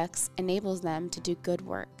good products enables them to do good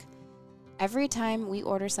work. Every time we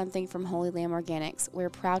order something from Holy Lamb Organics, we're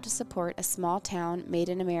proud to support a small town, made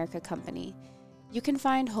in America company. You can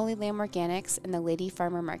find Holy Lamb Organics in the Lady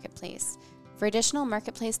Farmer Marketplace. For additional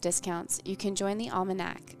marketplace discounts, you can join the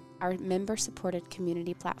Almanac, our member-supported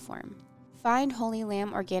community platform. Find Holy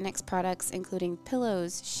Lamb Organics products including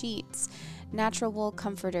pillows, sheets, natural wool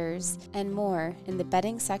comforters, and more in the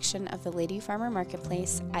bedding section of the Lady Farmer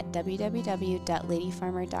Marketplace at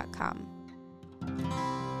www.ladyfarmer.com.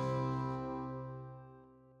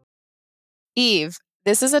 Eve,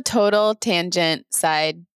 this is a total tangent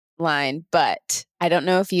sideline, but I don't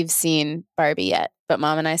know if you've seen Barbie yet, but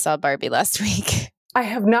Mom and I saw Barbie last week. I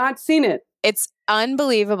have not seen it. It's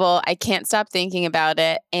unbelievable. I can't stop thinking about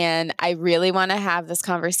it. And I really want to have this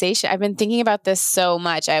conversation. I've been thinking about this so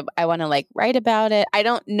much. I want to write about it. I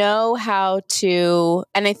don't know how to,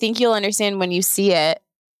 and I think you'll understand when you see it.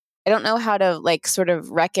 I don't know how to sort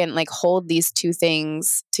of hold these two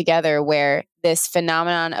things together, where this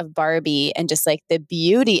phenomenon of Barbie and just the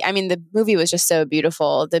beauty. I mean, the movie was just so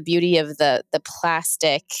beautiful. The beauty of the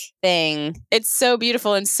plastic thing. It's so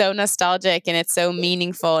beautiful and so nostalgic, and it's so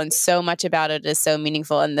meaningful, and so much about it is so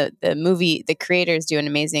meaningful. And the movie, the creators do an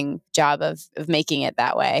amazing job of making it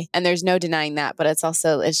that way. And there's no denying that, but it's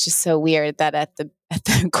just so weird that at the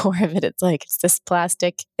core of it, it's this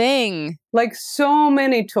plastic thing. Like so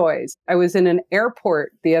many toys. I was in an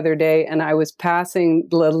airport the other day and I was passing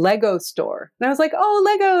the Lego store. And I was like, oh,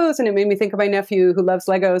 Legos. And it made me think of my nephew who loves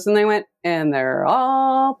Legos. And they went, and they're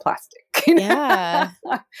all plastic. Yeah.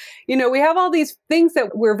 We have all these things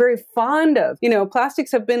that we're very fond of.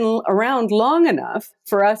 Plastics have been around long enough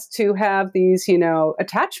for us to have these,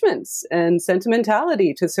 attachments and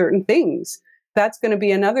sentimentality to certain things. That's going to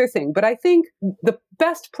be another thing. But I think the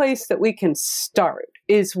best place that we can start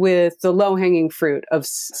is with the low-hanging fruit of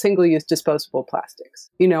single-use disposable plastics.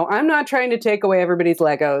 I'm not trying to take away everybody's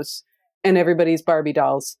Legos and everybody's Barbie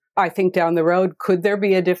dolls. I think down the road, could there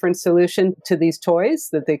be a different solution to these toys,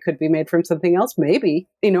 that they could be made from something else? Maybe.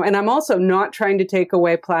 And I'm also not trying to take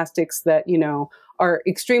away plastics that, are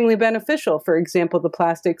extremely beneficial. For example, the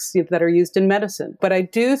plastics that are used in medicine. But I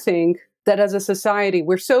do think that as a society,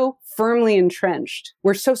 we're so firmly entrenched.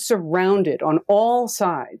 We're so surrounded on all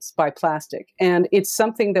sides by plastic. And it's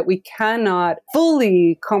something that we cannot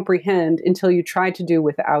fully comprehend until you try to do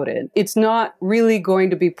without it. It's not really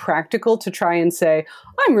going to be practical to try and say,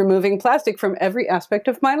 I'm removing plastic from every aspect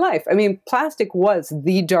of my life. I mean, plastic was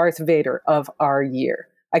the Darth Vader of our year,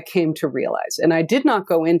 I came to realize. And I did not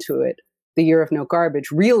go into it, the year of no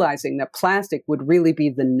garbage, realizing that plastic would really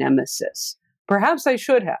be the nemesis. Perhaps I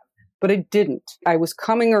should have. But I didn't. I was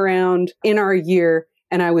coming around in our year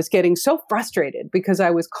and I was getting so frustrated because I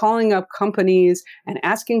was calling up companies and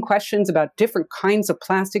asking questions about different kinds of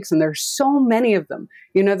plastics. And there's so many of them.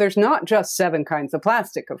 There's not just 7 kinds of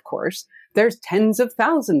plastic, of course. There's tens of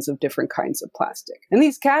thousands of different kinds of plastic. And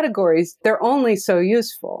these categories, they're only so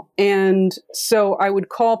useful. And so I would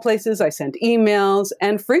call places, I sent emails,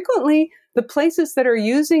 and frequently the places that are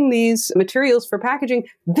using these materials for packaging,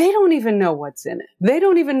 they don't even know what's in it. They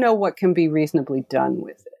don't even know what can be reasonably done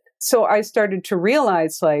with it. So I started to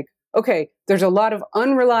realize, like, okay, there's a lot of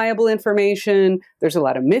unreliable information. There's a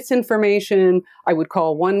lot of misinformation. I would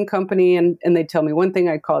call one company and they'd tell me one thing.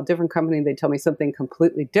 I'd call a different company and they'd tell me something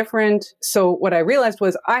completely different. So what I realized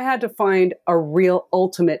was I had to find a real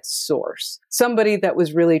ultimate source, somebody that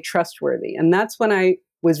was really trustworthy. And that's when I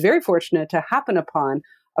was very fortunate to happen upon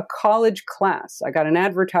a college class. I got an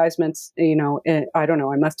advertisement, I don't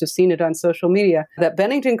know, I must have seen it on social media, that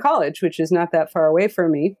Bennington College, which is not that far away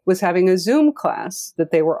from me, was having a Zoom class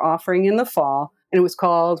that they were offering in the fall, and it was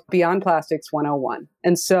called Beyond Plastics 101.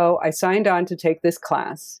 And so I signed on to take this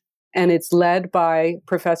class, and it's led by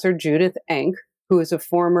Professor Judith Enck, who is a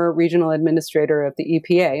former regional administrator of the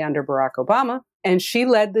EPA under Barack Obama. And she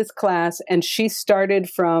led this class, and she started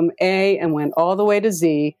from A and went all the way to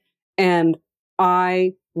Z, and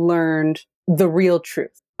I learned the real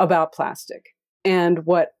truth about plastic. And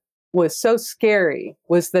what was so scary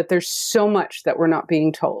was that there's so much that we're not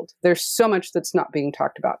being told. There's so much that's not being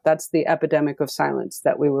talked about. That's the epidemic of silence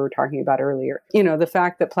that we were talking about earlier. The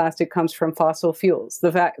fact that plastic comes from fossil fuels,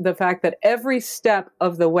 the fact that every step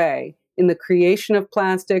of the way in the creation of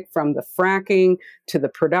plastic, from the fracking to the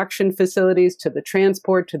production facilities, to the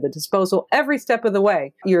transport, to the disposal, every step of the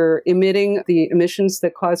way, you're emitting the emissions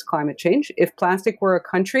that cause climate change. If plastic were a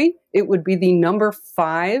country, it would be the number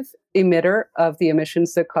 5 emitter of the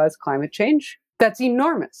emissions that cause climate change. That's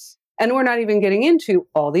enormous. And we're not even getting into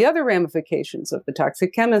all the other ramifications of the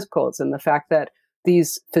toxic chemicals and the fact that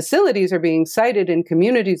these facilities are being sited in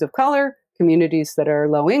communities of color, communities that are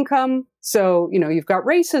low income. So, you've got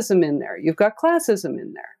racism in there. You've got classism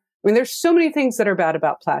in there. I mean, there's so many things that are bad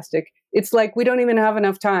about plastic. It's like we don't even have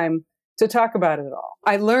enough time to talk about it all.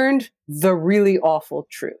 I learned the really awful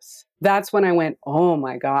truth. That's when I went, oh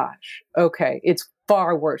my gosh, okay, it's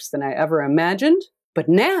far worse than I ever imagined. But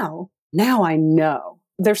now I know.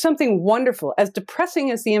 There's something wonderful. As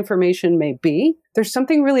depressing as the information may be, there's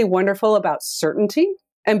something really wonderful about certainty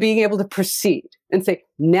and being able to proceed and say,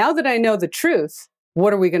 now that I know the truth,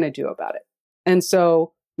 what are we going to do about it? And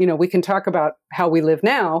so, we can talk about how we live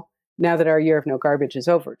now that our year of no garbage is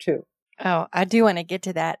over too. Oh, I do want to get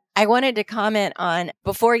to that. I wanted to comment on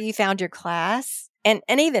before you found your class and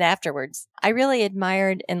even afterwards, I really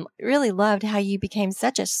admired and really loved how you became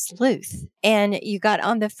such a sleuth and you got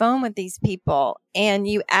on the phone with these people and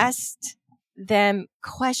you asked them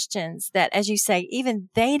questions that, as you say, even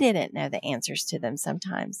they didn't know the answers to them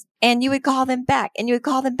sometimes. And you would call them back and you would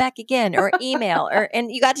call them back again or email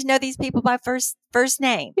and you got to know these people by first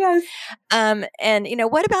name. Yes. And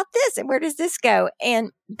what about this? And where does this go?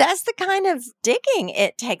 And that's the kind of digging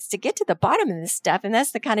it takes to get to the bottom of this stuff. And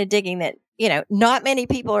that's the kind of digging that, not many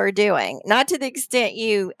people are doing, not to the extent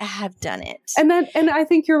you have done it. And I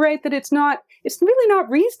think you're right that it's really not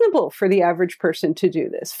reasonable for the average person to do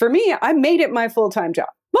this. For me, I made it my full-time job.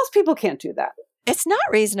 Most people can't do that. It's not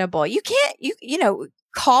reasonable. You can't,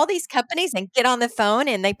 call these companies and get on the phone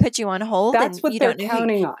and they put you on hold. That's what they're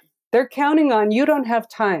counting on. They're counting on you don't have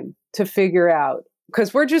time to figure out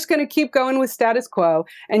because we're just going to keep going with status quo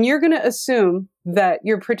and you're going to assume that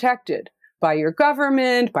you're protected by your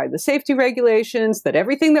government, by the safety regulations, that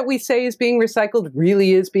everything that we say is being recycled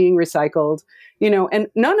really is being recycled, and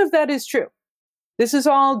none of that is true. This is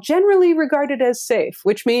all generally regarded as safe,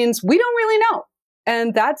 which means we don't really know.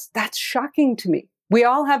 And that's shocking to me. We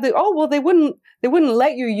all have they wouldn't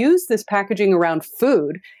let you use this packaging around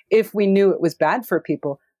food if we knew it was bad for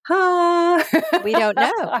people. We don't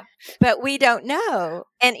know, but we don't know.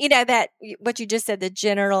 And that what you just said, the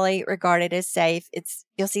generally regarded as safe,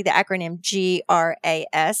 you'll see the acronym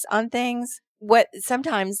GRAS on things. What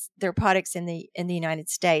sometimes there are products in the United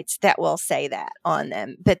States that will say that on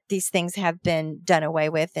them, but these things have been done away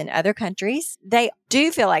with in other countries. They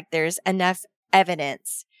do feel like there's enough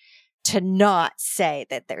evidence to not say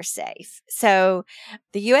that they're safe. So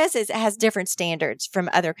the U.S. has different standards from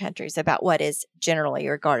other countries about what is generally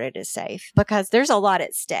regarded as safe because there's a lot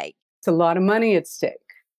at stake. It's a lot of money at stake.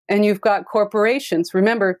 And you've got corporations.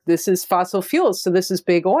 Remember, this is fossil fuels, so this is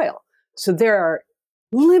big oil. So there are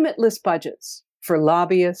limitless budgets for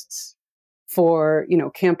lobbyists, for,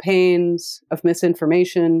 campaigns of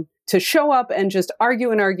misinformation to show up and just argue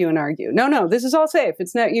and argue and argue. No, this is all safe.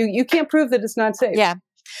 It's not, you can't prove that it's not safe.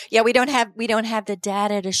 Yeah, we don't have the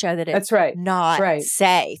data to show that it's That's right. not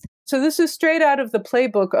safe. So this is straight out of the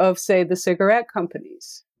playbook of, say, the cigarette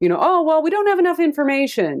companies. We don't have enough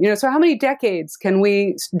information. So how many decades can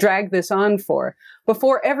we drag this on for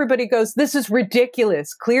before everybody goes, this is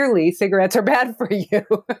ridiculous. Clearly, cigarettes are bad for you.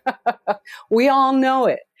 We all know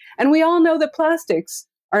it. And we all know that plastics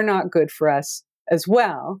are not good for us as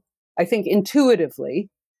well. I think intuitively,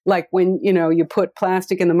 like when, you put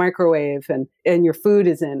plastic in the microwave and your food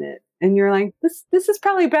is in it and you're like, this is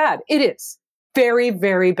probably bad. It is very,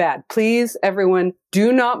 very bad. Please, everyone,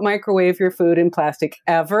 do not microwave your food in plastic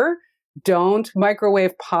ever. Don't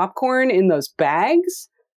microwave popcorn in those bags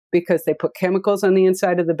because they put chemicals on the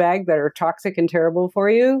inside of the bag that are toxic and terrible for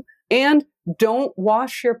you. And don't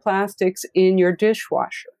wash your plastics in your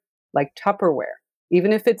dishwasher, like Tupperware.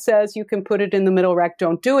 Even if it says you can put it in the middle rack,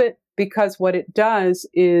 don't do it, because what it does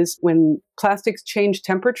is when plastics change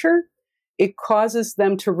temperature, it causes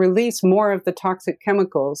them to release more of the toxic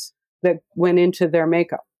chemicals that went into their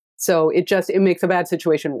makeup. So it makes a bad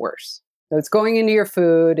situation worse. So it's going into your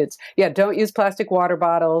food. Don't use plastic water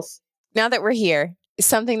bottles. Now that we're here,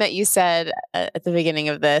 something that you said at the beginning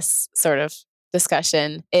of this sort of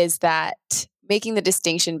discussion is that making the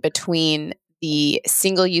distinction between the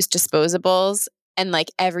single-use disposables and like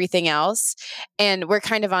everything else. And we're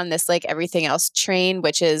kind of on this like everything else train,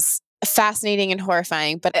 which is fascinating and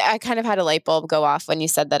horrifying. But I kind of had a light bulb go off when you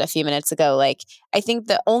said that a few minutes ago. Like, I think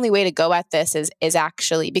the only way to go at this is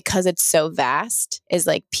actually, because it's so vast, is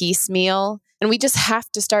like piecemeal. And we just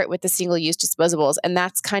have to start with the single-use disposables. And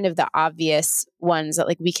that's kind of the obvious ones that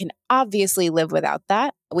like we can obviously live without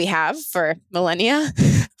that. We have for millennia.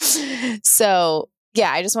 So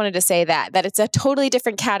yeah, I just wanted to say that it's a totally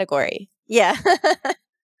different category. Yeah.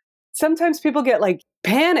 Sometimes people get like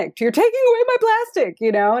panicked. You're taking away my plastic,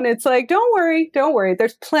 and it's like, don't worry.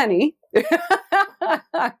 There's plenty.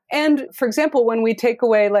 And for example, when we take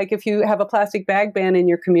away, like if you have a plastic bag ban in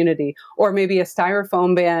your community, or maybe a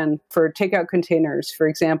styrofoam ban for takeout containers, for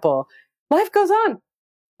example, life goes on.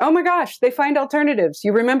 Oh my gosh, they find alternatives.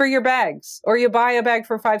 You remember your bags, or you buy a bag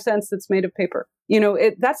for 5 cents that's made of paper.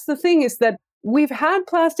 That's the thing, is that we've had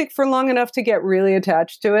plastic for long enough to get really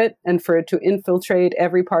attached to it and for it to infiltrate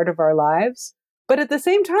every part of our lives. But at the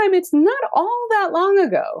same time, it's not all that long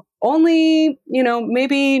ago, only,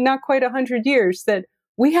 maybe not quite 100 years, that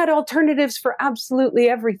we had alternatives for absolutely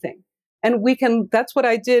everything. And that's what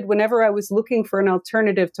I did whenever I was looking for an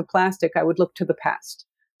alternative to plastic. I would look to the past.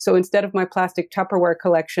 So instead of my plastic Tupperware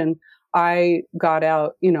collection, I got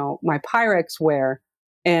out, my Pyrex ware.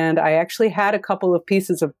 And I actually had a couple of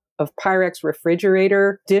pieces of Pyrex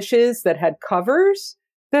refrigerator dishes that had covers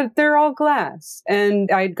that they're all glass. And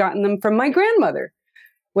I'd gotten them from my grandmother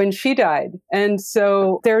when she died. And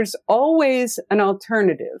so there's always an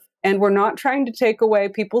alternative. And we're not trying to take away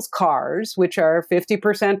people's cars, which are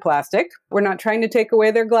 50% plastic. We're not trying to take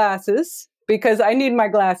away their glasses, because I need my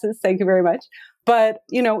glasses. Thank you very much. But,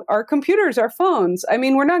 our computers, our phones,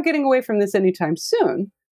 we're not getting away from this anytime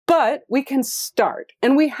soon. But we can start,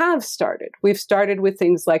 and we have started. We've started with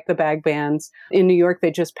things like the bag bans. In New York,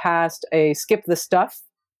 they just passed a skip the stuff.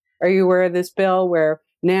 Are you aware of this bill where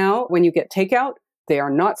now when you get takeout, they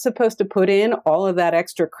are not supposed to put in all of that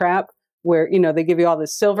extra crap where, they give you all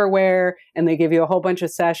this silverware and they give you a whole bunch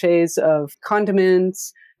of sachets of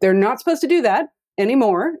condiments. They're not supposed to do that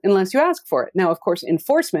anymore unless you ask for it. Now, of course,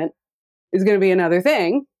 enforcement is going to be another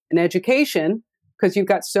thing, and education, because you've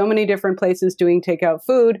got so many different places doing takeout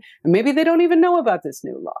food, and maybe they don't even know about this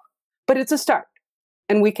new law. But it's a start,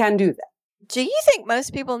 and we can do that. Do you think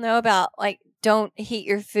most people know about, like, don't heat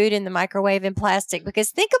your food in the microwave in plastic?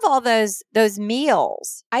 Because think of all those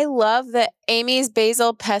meals. I love the Amy's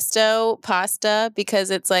basil pesto pasta, because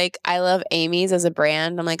it's like, I love Amy's as a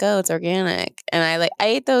brand. I'm like, oh, it's organic. And I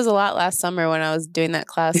ate those a lot last summer when I was doing that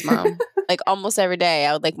class, Mom. Like almost every day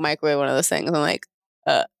I would like microwave one of those things. I'm like,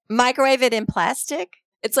 microwave it in plastic?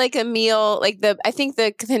 It's like a meal, like I think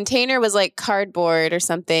the container was like cardboard or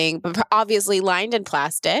something, but obviously lined in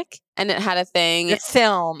plastic, and it had a thing. The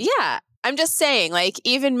film. Yeah. I'm just saying, like,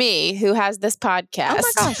 even me who has this podcast.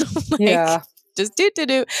 Oh my gosh. Like, yeah. Just do,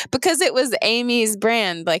 because it was Amy's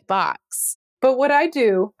brand, like, box. But what I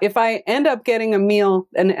do, if I end up getting a meal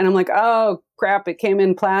and I'm like, oh, crap, it came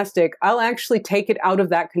in plastic, I'll actually take it out of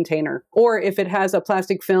that container. Or if it has a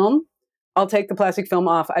plastic film, I'll take the plastic film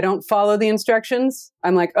off. I don't follow the instructions.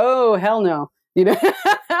 I'm like, oh, hell no.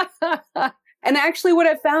 And actually what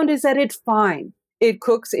I found is that it's fine. It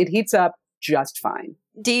cooks, it heats up just fine.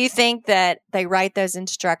 Do you think that they write those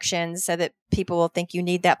instructions so that people will think you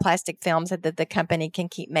need that plastic film so that the company can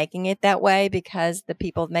keep making it that way, because the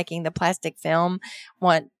people making the plastic film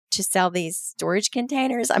want to sell these storage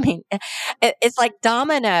containers? I mean, it's like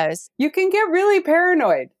dominoes. You can get really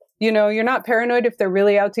paranoid. You're not paranoid if they're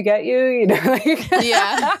really out to get you.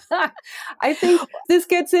 Yeah. I think this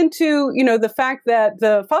gets into, the fact that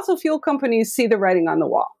the fossil fuel companies see the writing on the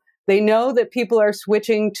wall. They know that people are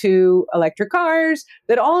switching to electric cars,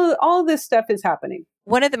 that all this stuff is happening.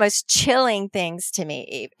 one of the most chilling things to me,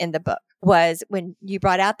 Eve, in the book was when you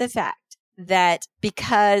brought out the fact that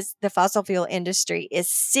because the fossil fuel industry is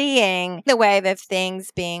seeing the wave of things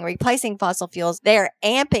being replacing fossil fuels, they're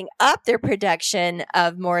amping up their production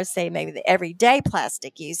of more, say, maybe the everyday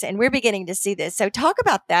plastic use. And we're beginning to see this. So talk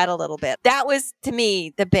about that a little bit. That was, to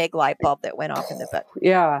me, the big light bulb that went off in the book.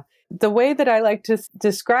 Yeah. The way that I like to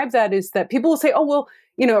describe that is that people will say, oh, well,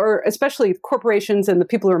 or especially corporations and the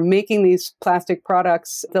people who are making these plastic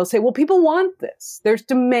products, they'll say, well, people want this. There's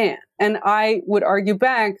demand. And I would argue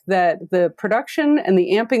back that the production and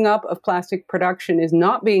the amping up of plastic production is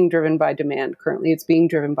not being driven by demand currently. It's being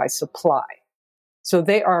driven by supply. So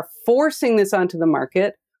they are forcing this onto the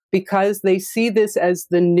market because they see this as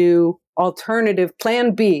the new alternative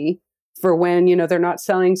plan B for when, they're not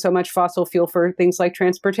selling so much fossil fuel for things like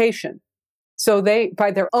transportation. So they,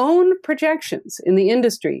 by their own projections in the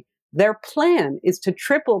industry, their plan is to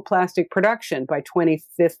triple plastic production by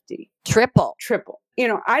 2050. Triple.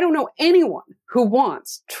 I don't know anyone who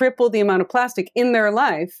wants triple the amount of plastic in their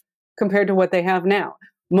life compared to what they have now.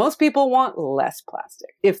 Most people want less plastic,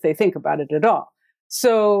 if they think about it at all.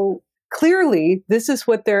 So clearly, this is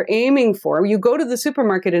what they're aiming for. You go to the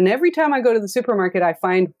supermarket, and every time I go to the supermarket, I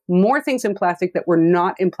find more things in plastic that were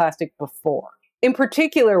not in plastic before. In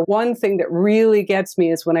particular, one thing that really gets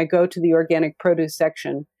me is when I go to the organic produce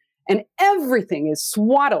section, and everything is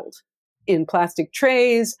swaddled in plastic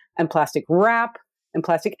trays and plastic wrap and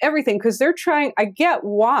plastic everything, because I get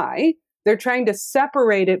why they're trying to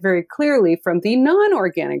separate it very clearly from the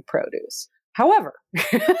non-organic produce. However,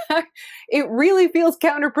 it really feels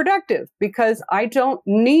counterproductive because I don't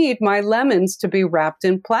need my lemons to be wrapped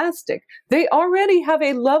in plastic. They already have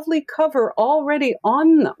a lovely cover already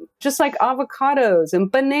on them, just like avocados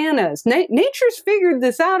and bananas. Nature's figured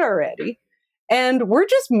this out already, and we're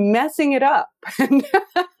just messing it up.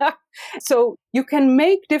 So you can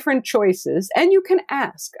make different choices and you can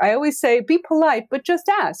ask. I always say, be polite, but just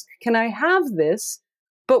ask, can I have this?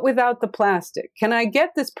 But without the plastic? Can I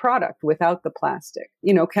get this product without the plastic?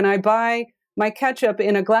 Can I buy my ketchup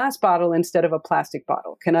in a glass bottle instead of a plastic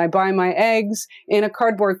bottle? Can I buy my eggs in a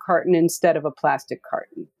cardboard carton instead of a plastic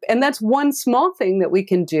carton? And that's one small thing that we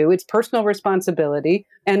can do. It's personal responsibility,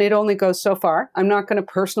 and it only goes so far. I'm not going to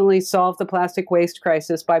personally solve the plastic waste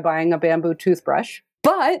crisis by buying a bamboo toothbrush,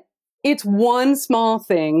 but it's one small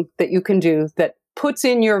thing that you can do that puts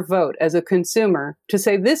in your vote as a consumer to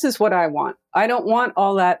say, this is what I want. I don't want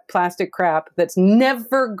all that plastic crap that's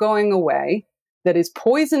never going away, that is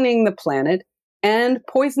poisoning the planet and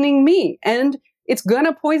poisoning me. And it's going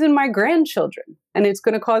to poison my grandchildren. And it's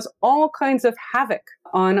going to cause all kinds of havoc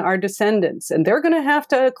on our descendants. And they're going to have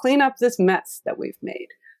to clean up this mess that we've made.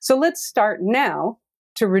 So let's start now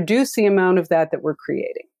to reduce the amount of that we're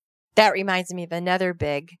creating. That reminds me of another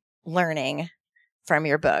big learning from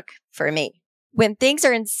your book for me. When things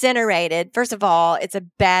are incinerated, first of all, it's a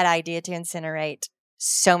bad idea to incinerate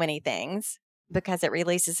so many things because it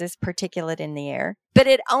releases this particulate in the air. But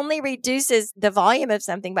it only reduces the volume of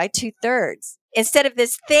something by 2/3. Instead of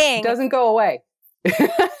this thing... It doesn't go away.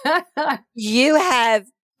 You have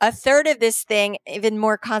 1/3 of this thing, even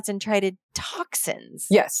more concentrated toxins.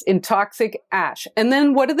 Yes, in toxic ash. And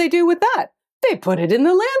then what do they do with that? They put it in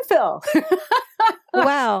the landfill.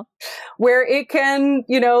 Wow. Where it can,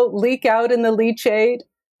 leak out in the leachate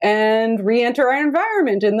and re-enter our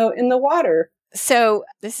environment in the water. So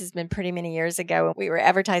this has been pretty many years ago when we were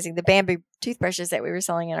advertising the bamboo toothbrushes that we were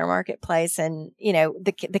selling in our marketplace. And,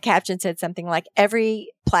 the caption said something like,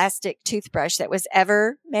 every plastic toothbrush that was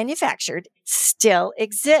ever manufactured still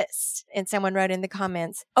exists. And someone wrote in the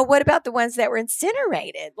comments, oh, what about the ones that were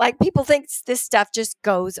incinerated? Like, people think this stuff just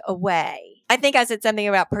goes away. I think I said something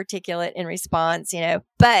about particulate in response,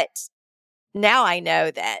 but now I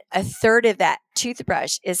know that 1/3 of that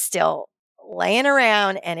toothbrush is still laying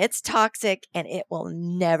around and it's toxic and it will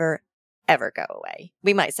never, ever go away.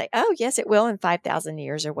 We might say, oh, yes, it will in 5,000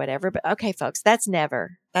 years or whatever. But okay, folks, that's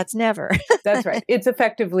never. That's never. That's right. It's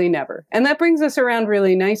effectively never. And that brings us around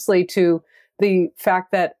really nicely to the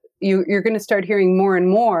fact that you're going to start hearing more and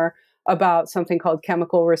more about something called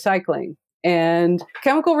chemical recycling. And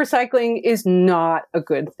chemical recycling is not a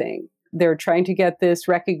good thing. They're trying to get this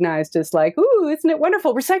recognized as like, ooh, isn't it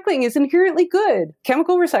wonderful? Recycling is inherently good.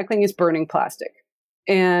 Chemical recycling is burning plastic.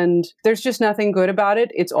 And there's just nothing good about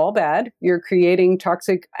it. It's all bad. You're creating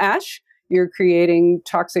toxic ash. You're creating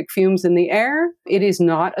toxic fumes in the air. It is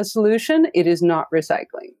not a solution. It is not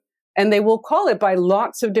recycling. And they will call it by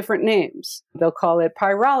lots of different names. They'll call it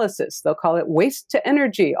pyrolysis. They'll call it waste to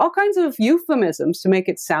energy, all kinds of euphemisms to make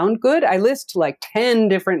it sound good. I list like 10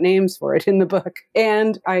 different names for it in the book.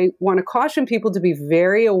 And I want to caution people to be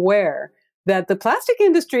very aware that the plastic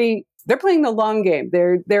industry, they're playing the long game.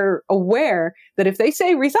 They're aware that if they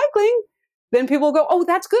say recycling, then people will go, oh,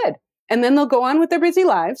 that's good. And then they'll go on with their busy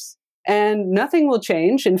lives and nothing will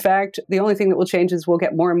change. In fact, the only thing that will change is we'll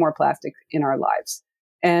get more and more plastic in our lives.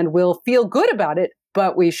 And we'll feel good about it,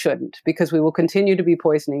 but we shouldn't, because we will continue to be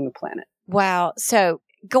poisoning the planet. Wow. So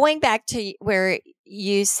going back to where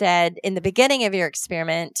you said in the beginning of your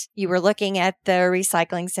experiment, you were looking at the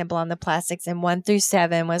recycling symbol on the plastics, and 1 through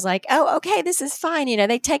 7 was like, oh, okay, this is fine.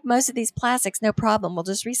 They take most of these plastics, no problem. We'll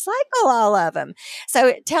just recycle all of them.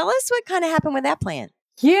 So tell us what kind of happened with that plan.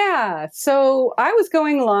 Yeah. So I was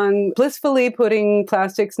going along blissfully putting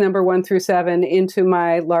plastics number 1 through 7 into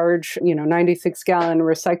my large, 96-gallon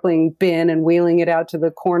recycling bin and wheeling it out to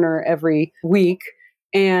the corner every week,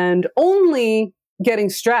 and only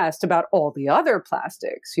getting stressed about all the other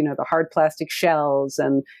plastics, the hard plastic shells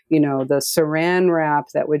and, the saran wrap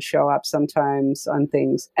that would show up sometimes on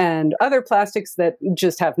things, and other plastics that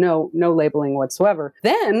just have no labeling whatsoever.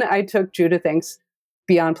 Then I took Judith Enck's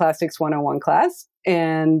Beyond Plastics 101 class,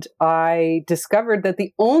 and I discovered that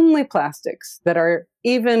the only plastics that are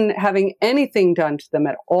even having anything done to them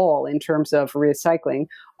at all in terms of recycling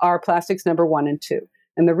are plastics number 1 and 2.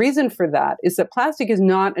 And the reason for that is that plastic is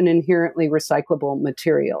not an inherently recyclable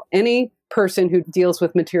material. Any person who deals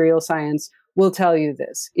with material science will tell you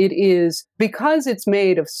this. It is because it's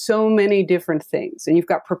made of so many different things, and you've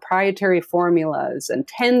got proprietary formulas and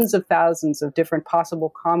tens of thousands of different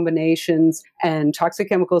possible combinations and toxic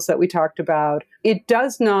chemicals that we talked about, it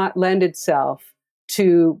does not lend itself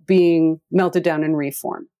to being melted down and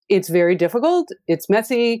reformed. It's very difficult. It's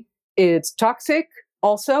messy. It's toxic.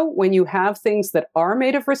 Also, when you have things that are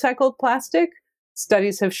made of recycled plastic,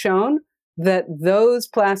 studies have shown that those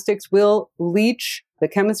plastics will leach the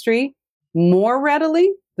chemistry more readily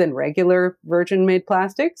than regular virgin-made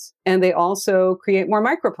plastics, and they also create more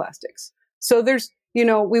microplastics. So there's,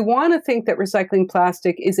 we want to think that recycling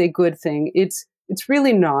plastic is a good thing. It's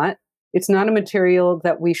really not. It's not a material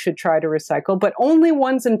that we should try to recycle, but only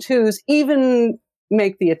 1s and 2s even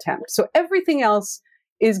make the attempt. So everything else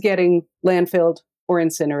is getting landfilled or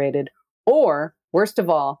incinerated, or worst of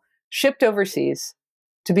all, shipped overseas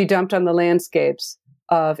to be dumped on the landscapes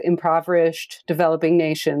of impoverished developing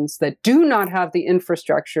nations that do not have the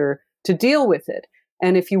infrastructure to deal with it.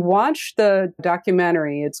 And if you watch the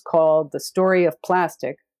documentary, it's called The Story of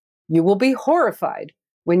Plastic, you will be horrified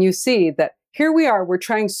when you see that here we are, we're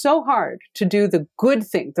trying so hard to do the good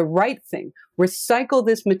thing, the right thing, recycle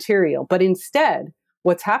this material, but instead,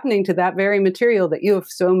 what's happening to that very material that you have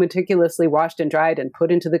so meticulously washed and dried and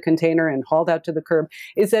put into the container and hauled out to the curb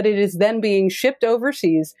is that it is then being shipped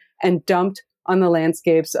overseas and dumped on the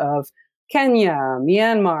landscapes of Kenya,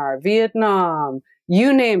 Myanmar, Vietnam,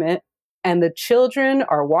 you name it. And the children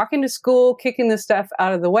are walking to school, kicking the stuff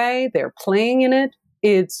out of the way. They're playing in it.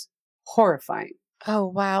 It's horrifying. Oh,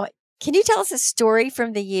 wow. Can you tell us a story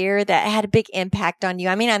from the year that had a big impact on you?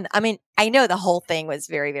 I mean, I know the whole thing was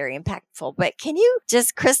very, very impactful, but can you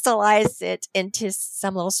just crystallize it into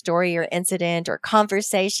some little story or incident or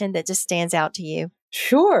conversation that just stands out to you?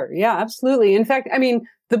 Sure. Yeah, absolutely. In fact,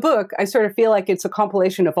 the book, I sort of feel like it's a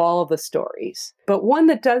compilation of all of the stories, but one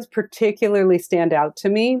that does particularly stand out to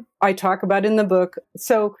me, I talk about in the book.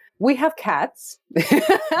 So we have cats.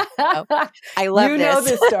 Oh, I love this. You know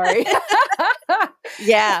this story.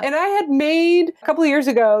 Yeah. And I had made a couple of years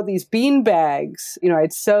ago these bean bags.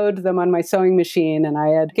 I'd sewed them on my sewing machine and I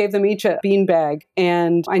had gave them each a bean bag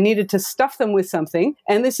and I needed to stuff them with something.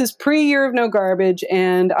 And this is pre-Year of No Garbage.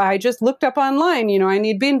 And I just looked up online, I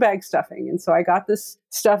need bean bag stuffing. And so I got this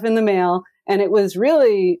stuff in the mail. And it was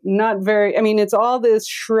really not very, it's all this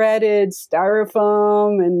shredded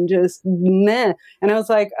styrofoam and just meh. And I was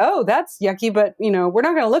like, oh, that's yucky, but, we're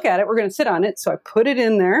not going to look at it. We're going to sit on it. So I put it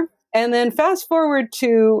in there. And then fast forward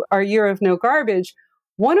to our Year of No Garbage,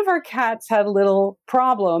 one of our cats had a little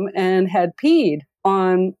problem and had peed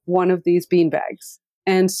on one of these bean bags.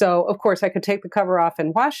 And so, of course, I could take the cover off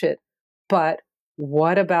and wash it. But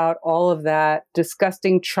what about all of that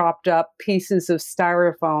disgusting chopped up pieces of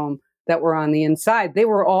styrofoam that were on the inside? They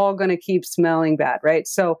were all going to keep smelling bad, right?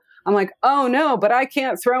 So I'm like, oh no, but I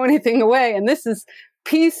can't throw anything away. And this is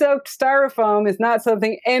pea-soaked styrofoam is not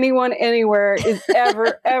something anyone anywhere is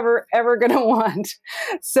ever, ever going to want.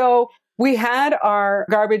 So we had our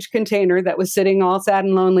garbage container that was sitting all sad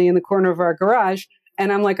and lonely in the corner of our garage.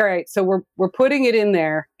 And I'm like, all right, so we're putting it in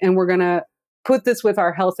there and we're going to put this with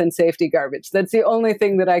our health and safety garbage. That's the only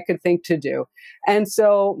thing that I could think to do. And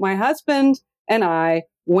so my husband and I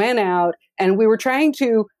went out and we were trying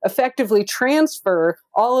to effectively transfer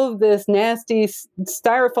all of this nasty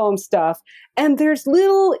styrofoam stuff. And there's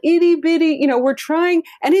little itty bitty, we're trying,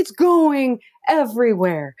 and it's going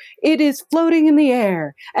everywhere. It is floating in the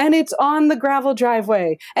air, and it's on the gravel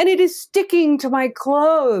driveway, and it is sticking to my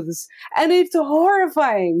clothes, and it's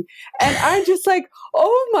horrifying. And I'm just like,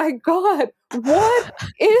 oh my God, what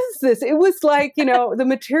is this? It was like, the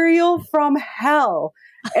material from hell.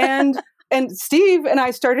 And Steve and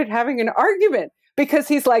I started having an argument because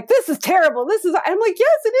he's like, this is terrible. I'm like,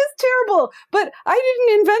 yes, it is terrible, but I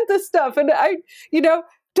didn't invent this stuff. And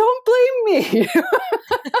don't blame me.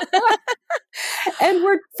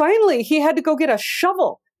 And he had to go get a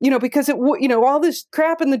shovel, because all this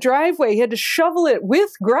crap in the driveway, he had to shovel it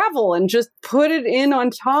with gravel and just put it in on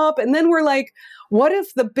top. And then we're like, what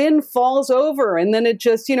if the bin falls over and then it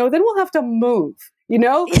just, then we'll have to move,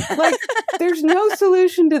 like there's no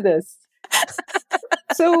solution to this.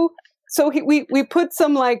 So we put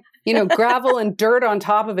some gravel and dirt on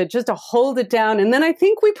top of it just to hold it down. And then I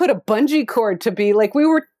think we put a bungee cord to be like, we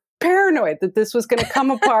were paranoid that this was going to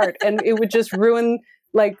come apart and it would just ruin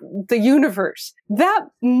the universe. That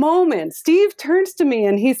moment, Steve turns to me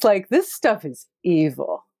and he's like, this stuff is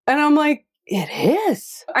evil. And I'm like, it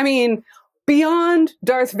is. I mean, beyond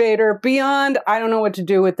Darth Vader, beyond, I don't know what to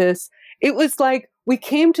do with this. It was like, we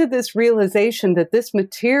came to this realization that this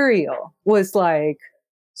material was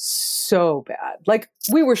so bad.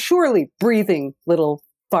 We were surely breathing little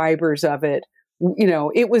fibers of it.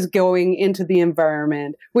 It was going into the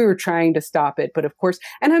environment. We were trying to stop it. But of course,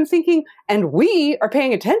 and I'm thinking, and we are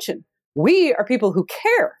paying attention. We are people who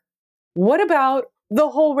care. What about the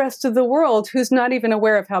whole rest of the world who's not even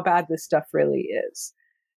aware of how bad this stuff really is?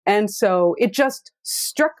 And so it just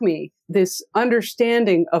struck me, this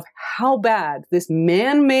understanding of how bad this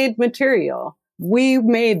man-made material, we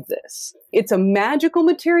made this. It's a magical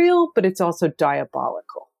material, but it's also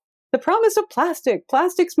diabolical. The promise of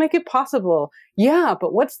plastics make it possible. Yeah,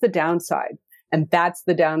 but what's the downside? And that's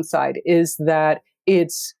the downside, is that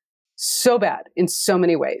it's so bad in so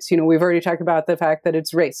many ways. We've already talked about the fact that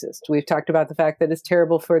it's racist. We've talked about the fact that it's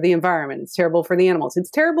terrible for the environment. It's terrible for the animals. It's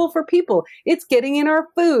terrible for people. It's getting in our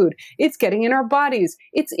food. It's getting in our bodies.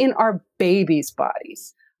 It's in our babies'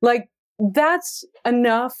 bodies. That's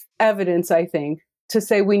enough evidence, I think, to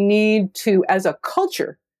say we need to, as a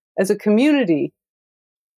culture, as a community,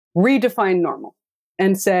 redefine normal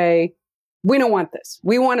and say, we don't want this.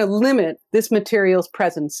 We want to limit this material's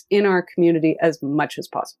presence in our community as much as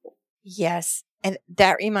possible. Yes. And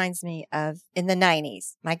that reminds me of in the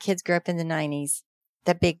 90s. My kids grew up in the 90s,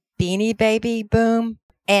 the big Beanie Baby boom.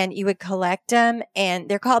 And you would collect them, and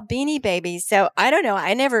they're called Beanie Babies. So I don't know.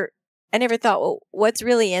 I never thought, well, what's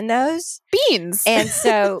really in those? Beans. And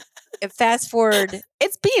so fast forward.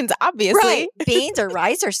 It's beans, obviously. Right. Beans or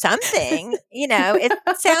rice or something.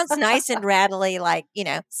 It sounds nice and rattly,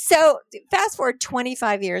 So fast forward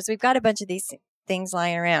 25 years, we've got a bunch of these things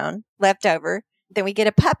lying around, left over. Then we get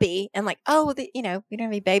a puppy and we don't have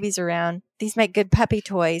any babies around. These make good puppy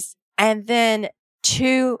toys. And then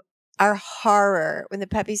to our horror, when the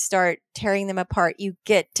puppies start tearing them apart, you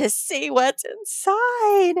get to see what's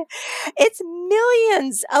inside. It's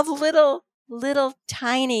millions of little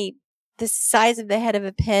tiny, the size of the head of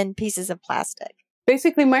a pin, pieces of plastic.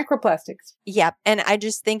 Basically microplastics. Yep. And I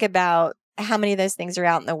just think about how many of those things are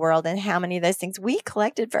out in the world and how many of those things we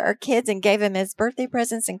collected for our kids and gave them as birthday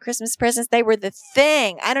presents and Christmas presents. They were the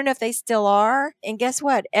thing. I don't know if they still are. And guess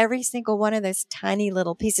what? Every single one of those tiny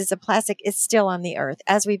little pieces of plastic is still on the earth,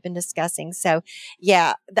 as we've been discussing. So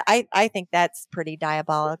yeah, I think that's pretty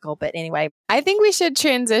diabolical. But anyway, I think we should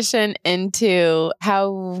transition into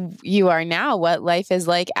how you are now, what life is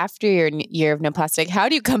like after your year of no plastic. How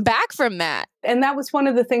do you come back from that? And that was one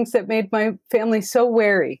of the things that made my family so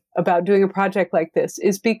wary about doing a project like this,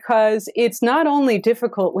 is because it's not only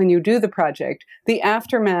difficult when you do the project, the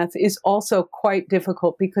aftermath is also quite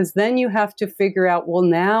difficult, because then you have to figure out, well,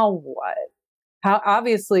 now what? How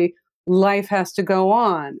obviously life has to go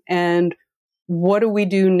on. And what do we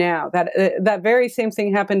do now? That very same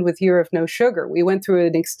thing happened with Year of No Sugar. We went through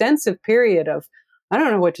an extensive period of, I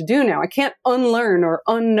don't know what to do now. I can't unlearn or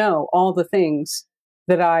unknow all the things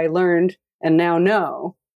that I learned and now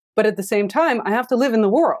know. But at the same time, I have to live in the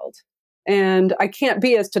world. And I can't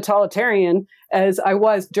be as totalitarian as I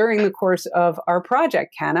was during the course of our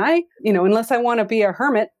project, can I? Unless I want to be a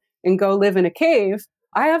hermit and go live in a cave,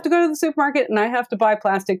 I have to go to the supermarket and I have to buy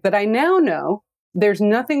plastic that I now know there's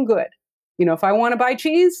nothing good. If I want to buy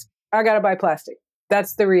cheese, I got to buy plastic.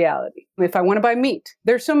 That's the reality. If I want to buy meat,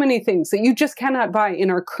 there's so many things that you just cannot buy in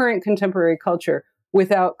our current contemporary culture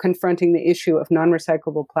without confronting the issue of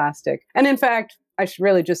non-recyclable plastic. And in fact, I should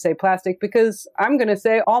really just say plastic, because I'm going to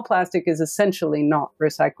say all plastic is essentially not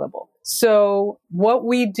recyclable. So what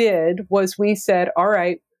we did was we said, all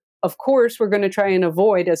right, of course, we're going to try and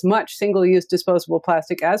avoid as much single-use disposable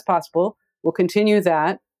plastic as possible. We'll continue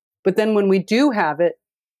that. But then when we do have it,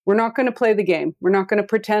 we're not going to play the game. We're not going to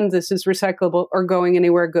pretend this is recyclable or going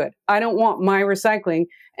anywhere good. I don't want my recycling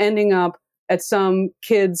ending up at some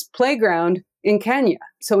kid's playground in Kenya.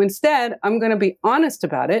 So instead, I'm going to be honest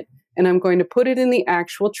about it, and I'm going to put it in the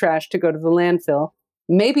actual trash to go to the landfill.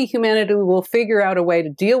 Maybe humanity will figure out a way to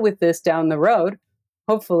deal with this down the road.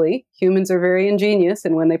 Hopefully, humans are very ingenious,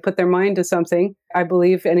 and when they put their mind to something, I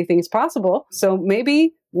believe anything is possible. So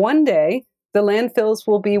maybe one day, the landfills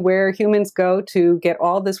will be where humans go to get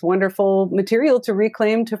all this wonderful material to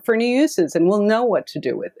reclaim for new uses, and we'll know what to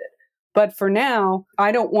do with it. But for now,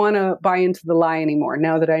 I don't want to buy into the lie anymore,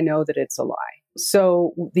 now that I know that it's a lie.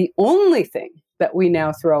 So the only thing that we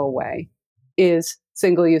now throw away is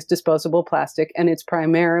single-use disposable plastic, and it's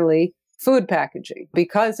primarily food packaging,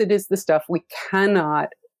 because it is the stuff we cannot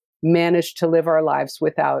manage to live our lives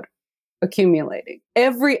without accumulating.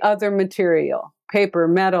 Every other material, paper,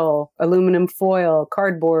 metal, aluminum foil,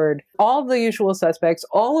 cardboard, all the usual suspects,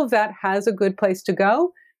 all of that has a good place to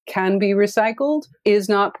go, can be recycled, is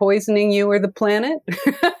not poisoning you or the planet.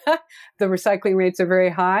 The recycling rates are very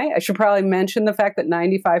high. I should probably mention the fact that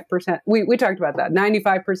 95%, we talked about that,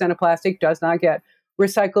 95% of plastic does not get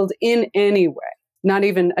recycled in any way, not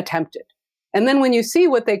even attempted. And then when you see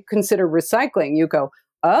what they consider recycling, you go,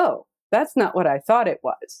 oh, that's not what I thought it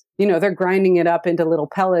was. You know, they're grinding it up into little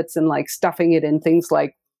pellets and like stuffing it in things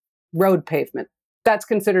like road pavement. That's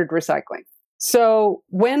considered recycling. So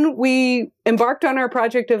when we embarked on our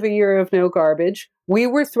project of a year of no garbage, we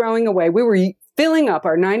were throwing away, we were filling up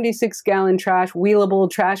our 96-gallon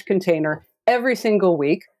wheelable trash container every single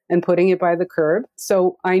week and putting it by the curb.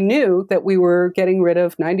 So I knew that we were getting rid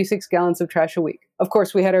of 96 gallons of trash a week. Of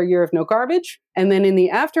course, we had our year of no garbage. And then in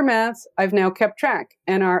the aftermath, I've now kept track.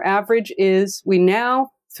 And our average is we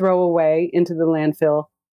now throw away into the landfill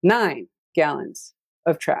 9 gallons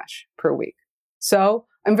of trash per week. So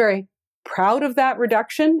I'm very proud of that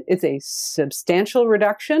reduction. It's a substantial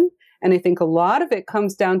reduction. And I think a lot of it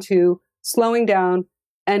comes down to slowing down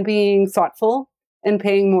and being thoughtful and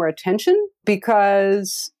paying more attention,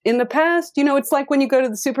 because in the past, you know, it's like when you go to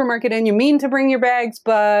the supermarket and you mean to bring your bags,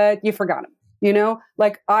 but you forgot them. You know,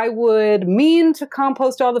 like I would mean to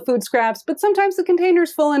compost all the food scraps, but sometimes the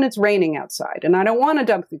container's full and it's raining outside and I don't want to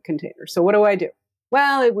dump the container. So what do?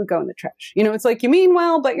 Well, it would go in the trash. You know, it's like you mean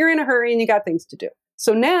well, but you're in a hurry and you got things to do.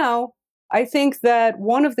 So now I think that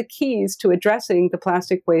one of the keys to addressing the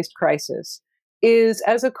plastic waste crisis is,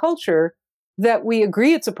 as a culture, that we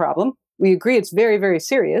agree it's a problem. We agree it's very, very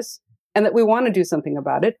serious, and that we want to do something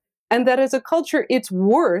about it. And that as a culture, it's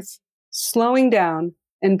worth slowing down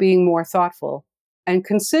and being more thoughtful and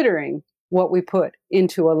considering what we put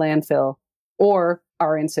into a landfill or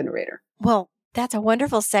our incinerator. Well, that's a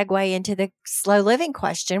wonderful segue into the slow living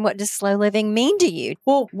question. What does slow living mean to you?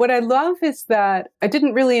 Well, what I love is that I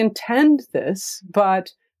didn't really intend this,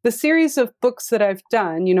 but the series of books that I've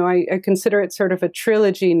done, you know, I consider it sort of a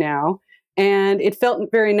trilogy now. And it felt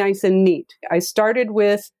very nice and neat. I started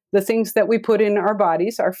with the things that we put in our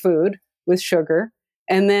bodies, our food, with sugar.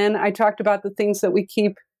 And then I talked about the things that we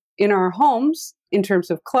keep in our homes in terms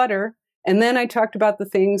of clutter. And then I talked about the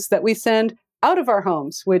things that we send out of our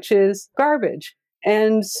homes, which is garbage.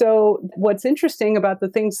 And so what's interesting about the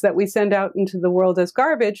things that we send out into the world as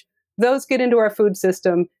garbage, those get into our food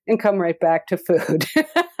system and come right back to food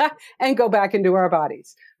and go back into our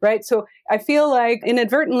bodies, right? So I feel like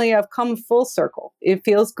inadvertently I've come full circle. It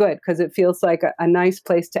feels good because it feels like a nice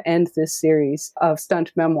place to end this series of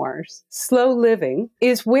stunt memoirs. Slow living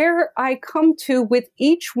is where I come to with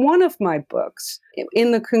each one of my books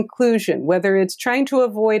in the conclusion, whether it's trying to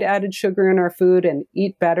avoid added sugar in our food and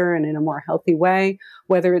eat better and in a more healthy way,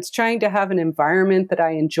 whether it's trying to have an environment that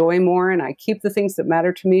I enjoy more and I keep the things that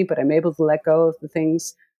matter to me, but I'm able to let go of the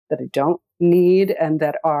things that I don't need and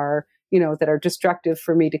that are, you know, that are destructive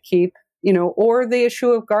for me to keep, you know, or the issue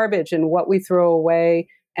of garbage and what we throw away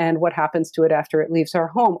and what happens to it after it leaves our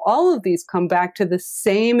home. All of these come back to the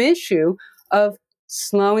same issue of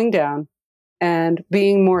slowing down and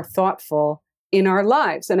being more thoughtful in our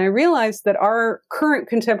lives. And I realized that our current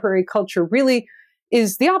contemporary culture really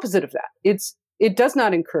is the opposite of that. It does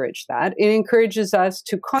not encourage that. It encourages us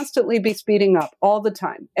to constantly be speeding up all the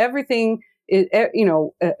time. Everything is, you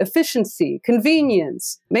know, efficiency,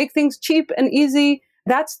 convenience, make things cheap and easy.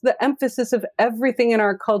 That's the emphasis of everything in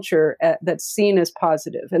our culture that's seen as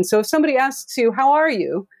positive. And so if somebody asks you, how are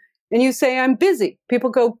you? and you say, I'm busy, people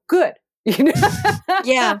go, good. You know?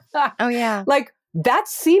 Yeah. Oh, yeah. Like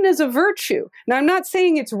that's seen as a virtue. Now, I'm not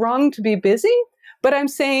saying it's wrong to be busy, but I'm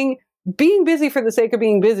saying being busy for the sake of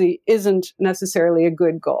being busy isn't necessarily a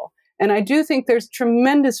good goal. And I do think there's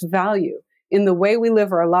tremendous value in the way we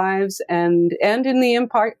live our lives and in the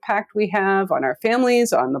impact we have on our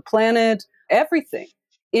families, on the planet, everything,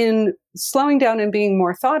 in slowing down and being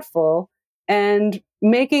more thoughtful and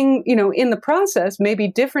making, in the process, maybe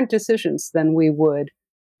different decisions than we would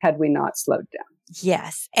had we not slowed down.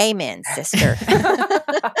 Yes. Amen, sister.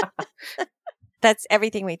 That's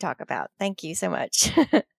everything we talk about. Thank you so much.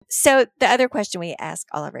 So the other question we ask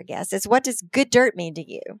all of our guests is, what does good dirt mean to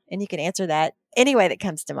you? And you can answer that any way that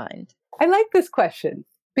comes to mind. I like this question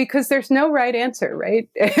because there's no right answer, right?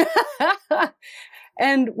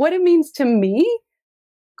 And what it means to me,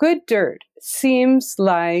 good dirt seems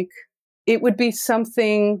like it would be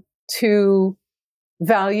something to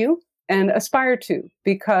value and aspire to,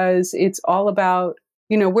 because it's all about,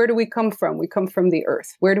 where do we come from? We come from the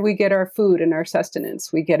earth. Where do we get our food and our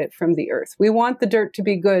sustenance? We get it from the earth. We want the dirt to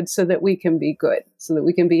be good so that we can be good, so that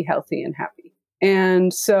we can be healthy and happy.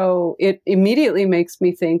 And so it immediately makes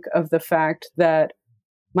me think of the fact that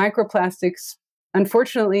microplastics,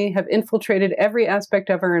 unfortunately, have infiltrated every aspect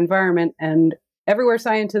of our environment. And everywhere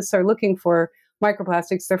scientists are looking for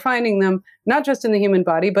microplastics, they're finding them not just in the human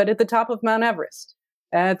body, but at the top of Mount Everest,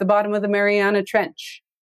 at the bottom of the Mariana Trench.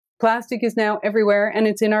 Plastic is now everywhere, and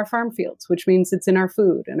it's in our farm fields, which means it's in our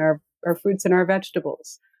food and our fruits and our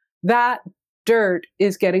vegetables. That dirt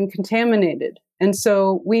is getting contaminated. And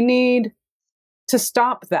so we need to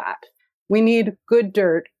stop that. We need good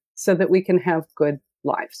dirt so that we can have good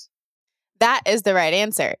lives. That is the right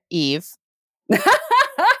answer, Eve.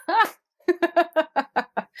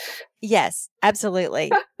 Yes,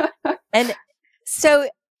 absolutely. And so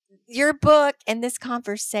your book and this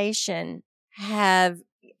conversation have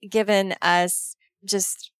given us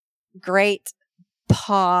just great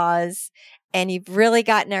pause, and you've really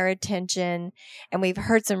gotten our attention, and we've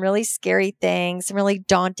heard some really scary things, some really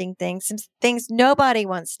daunting things, some things nobody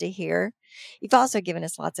wants to hear. You've also given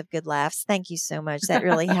us lots of good laughs. Thank you so much. That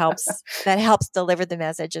really helps. That helps deliver the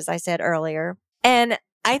message, as I said earlier. And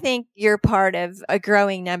I think you're part of a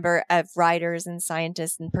growing number of writers and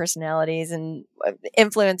scientists and personalities and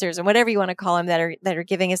influencers and whatever you want to call them that are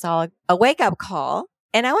giving us all a wake-up call.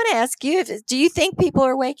 And I want to ask you, do you think people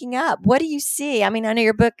are waking up? What do you see? I mean, I know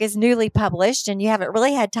your book is newly published and you haven't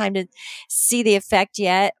really had time to see the effect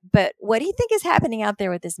yet, but what do you think is happening out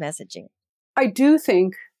there with this messaging? I do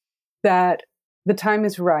think that the time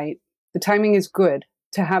is right. The timing is good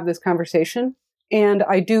to have this conversation. And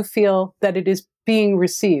I do feel that it is being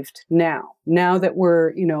received now that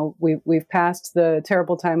we're, we've passed the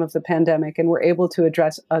terrible time of the pandemic and we're able to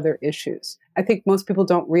address other issues. I think most people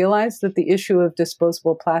don't realize that the issue of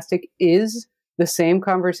disposable plastic is the same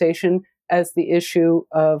conversation as the issue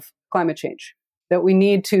of climate change, that we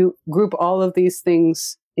need to group all of these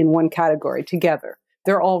things in one category together.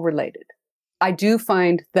 They're all related. I do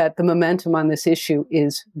find that the momentum on this issue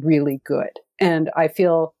is really good. And I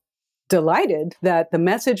feel delighted that the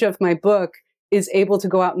message of my book is able to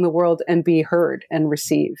go out in the world and be heard and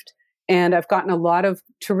received. And I've gotten a lot of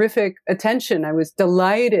terrific attention. I was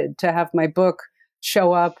delighted to have my book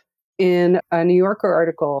show up in a New Yorker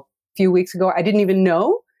article a few weeks ago. I didn't even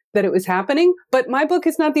know that it was happening, but my book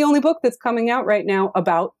is not the only book that's coming out right now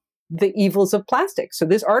about the evils of plastic. So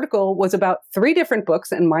this article was about 3 different books,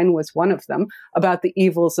 and mine was one of them, about the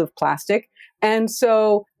evils of plastic. And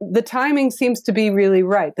so the timing seems to be really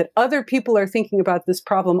right, that other people are thinking about this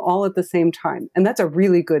problem all at the same time. And that's a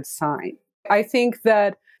really good sign. I think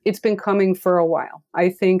that it's been coming for a while. I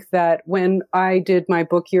think that when I did my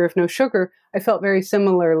book, Year of No Sugar, I felt very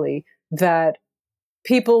similarly that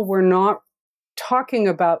people were not talking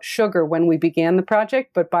about sugar when we began the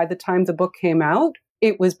project, but by the time the book came out,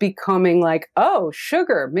 it was becoming like, oh,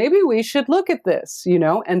 sugar, maybe we should look at this,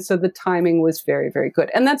 And so the timing was very, very good.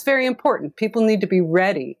 And that's very important. People need to be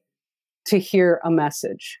ready to hear a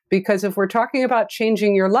message, because if we're talking about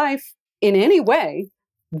changing your life in any way,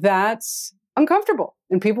 that's uncomfortable.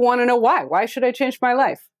 And people want to know why. Why should I change my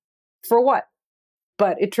life? For what?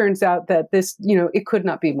 But it turns out that this, it could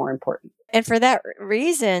not be more important. And for that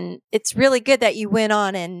reason, it's really good that you went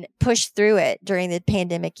on and pushed through it during the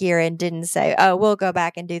pandemic year and didn't say, oh, we'll go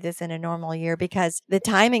back and do this in a normal year, because the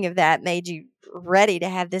timing of that made you ready to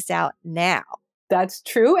have this out now. That's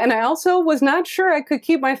true. And I also was not sure I could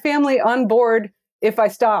keep my family on board if I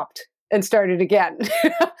stopped and started again.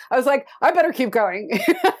 I was like, I better keep going.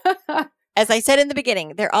 As I said in the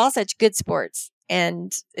beginning, they're all such good sports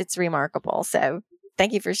and it's remarkable. So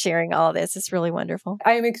Thank you for sharing all this. It's really wonderful.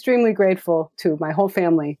 I am extremely grateful to my whole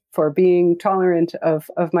family for being tolerant of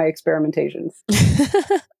my experimentations.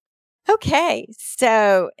 Okay.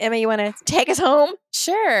 So, Emma, you want to take us home?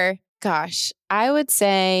 Sure. Gosh, I would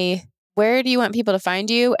say, where do you want people to find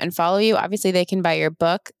you and follow you? Obviously, they can buy your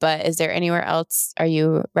book, but is there anywhere else? Are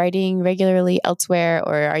you writing regularly elsewhere,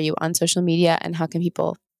 or are you on social media, and how can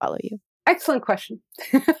people follow you? Excellent question.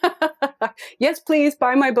 Yes, please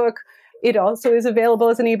buy my book. It also is available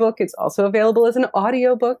as an ebook. It's also available as an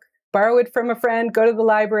audiobook. Borrow it from a friend. Go to the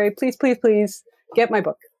library. Please, please, please get my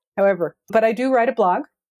book. However, but I do write a blog,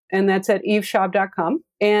 and that's at eveschaub.com.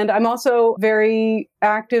 And I'm also very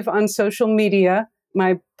active on social media.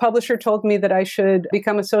 My publisher told me that I should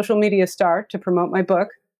become a social media star to promote my book.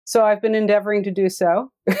 So I've been endeavoring to do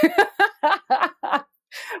so,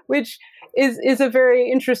 which is a very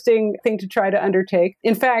interesting thing to try to undertake.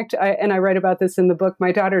 In fact, I write about this in the book,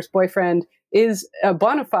 my daughter's boyfriend is a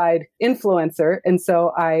bona fide influencer. And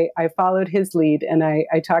so I followed his lead, and I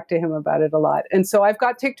talked to him about it a lot. And so I've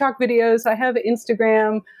got TikTok videos. I have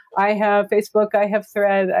Instagram. I have Facebook. I have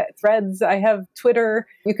Threads. I have Twitter.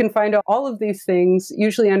 You can find all of these things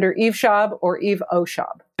usually under Eve Schaub or Eve O.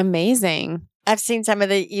 Schaub. Amazing. I've seen some of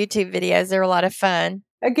the YouTube videos. They're a lot of fun.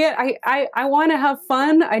 Again, I want to have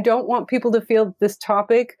fun. I don't want people to feel this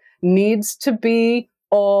topic needs to be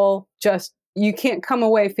all just, you can't come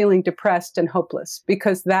away feeling depressed and hopeless,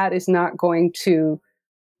 because that is not going to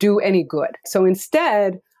do any good. So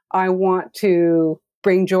instead, I want to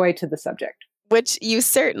bring joy to the subject. Which you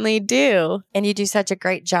certainly do. And you do such a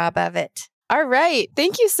great job of it. All right.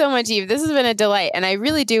 Thank you so much, Eve. This has been a delight. And I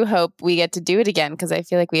really do hope we get to do it again, because I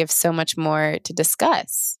feel like we have so much more to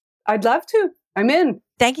discuss. I'd love to. I'm in.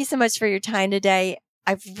 Thank you so much for your time today.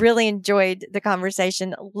 I've really enjoyed the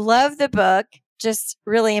conversation. Love the book. Just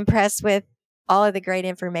really impressed with all of the great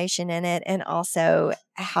information in it, and also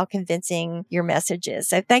how convincing your message is.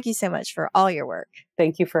 So thank you so much for all your work.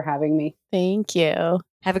 Thank you for having me. Thank you.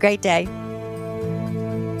 Have a great day.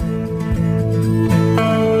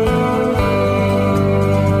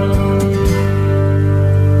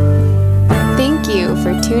 Thank you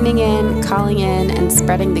for tuning in, calling in, and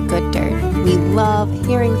spreading the good dirt. We love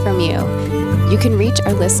hearing from you. You can reach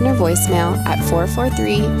our listener voicemail at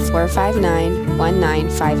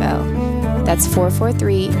 443-459-1950. That's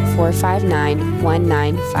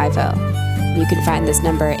 443-459-1950. You can find this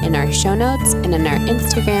number in our show notes and in our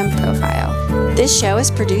Instagram profile. This show is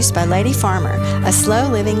produced by Lady Farmer, a slow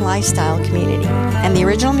living lifestyle community, and the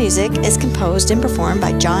original music is composed and performed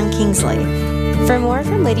by John Kingsley. For more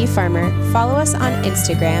from Lady Farmer, follow us on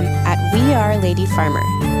Instagram at WeAreLadyFarmer.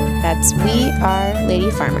 That's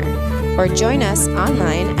WeAreLadyFarmer. Or join us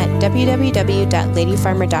online at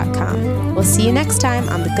www.ladyfarmer.com. We'll see you next time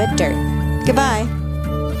on The Good Dirt. Goodbye.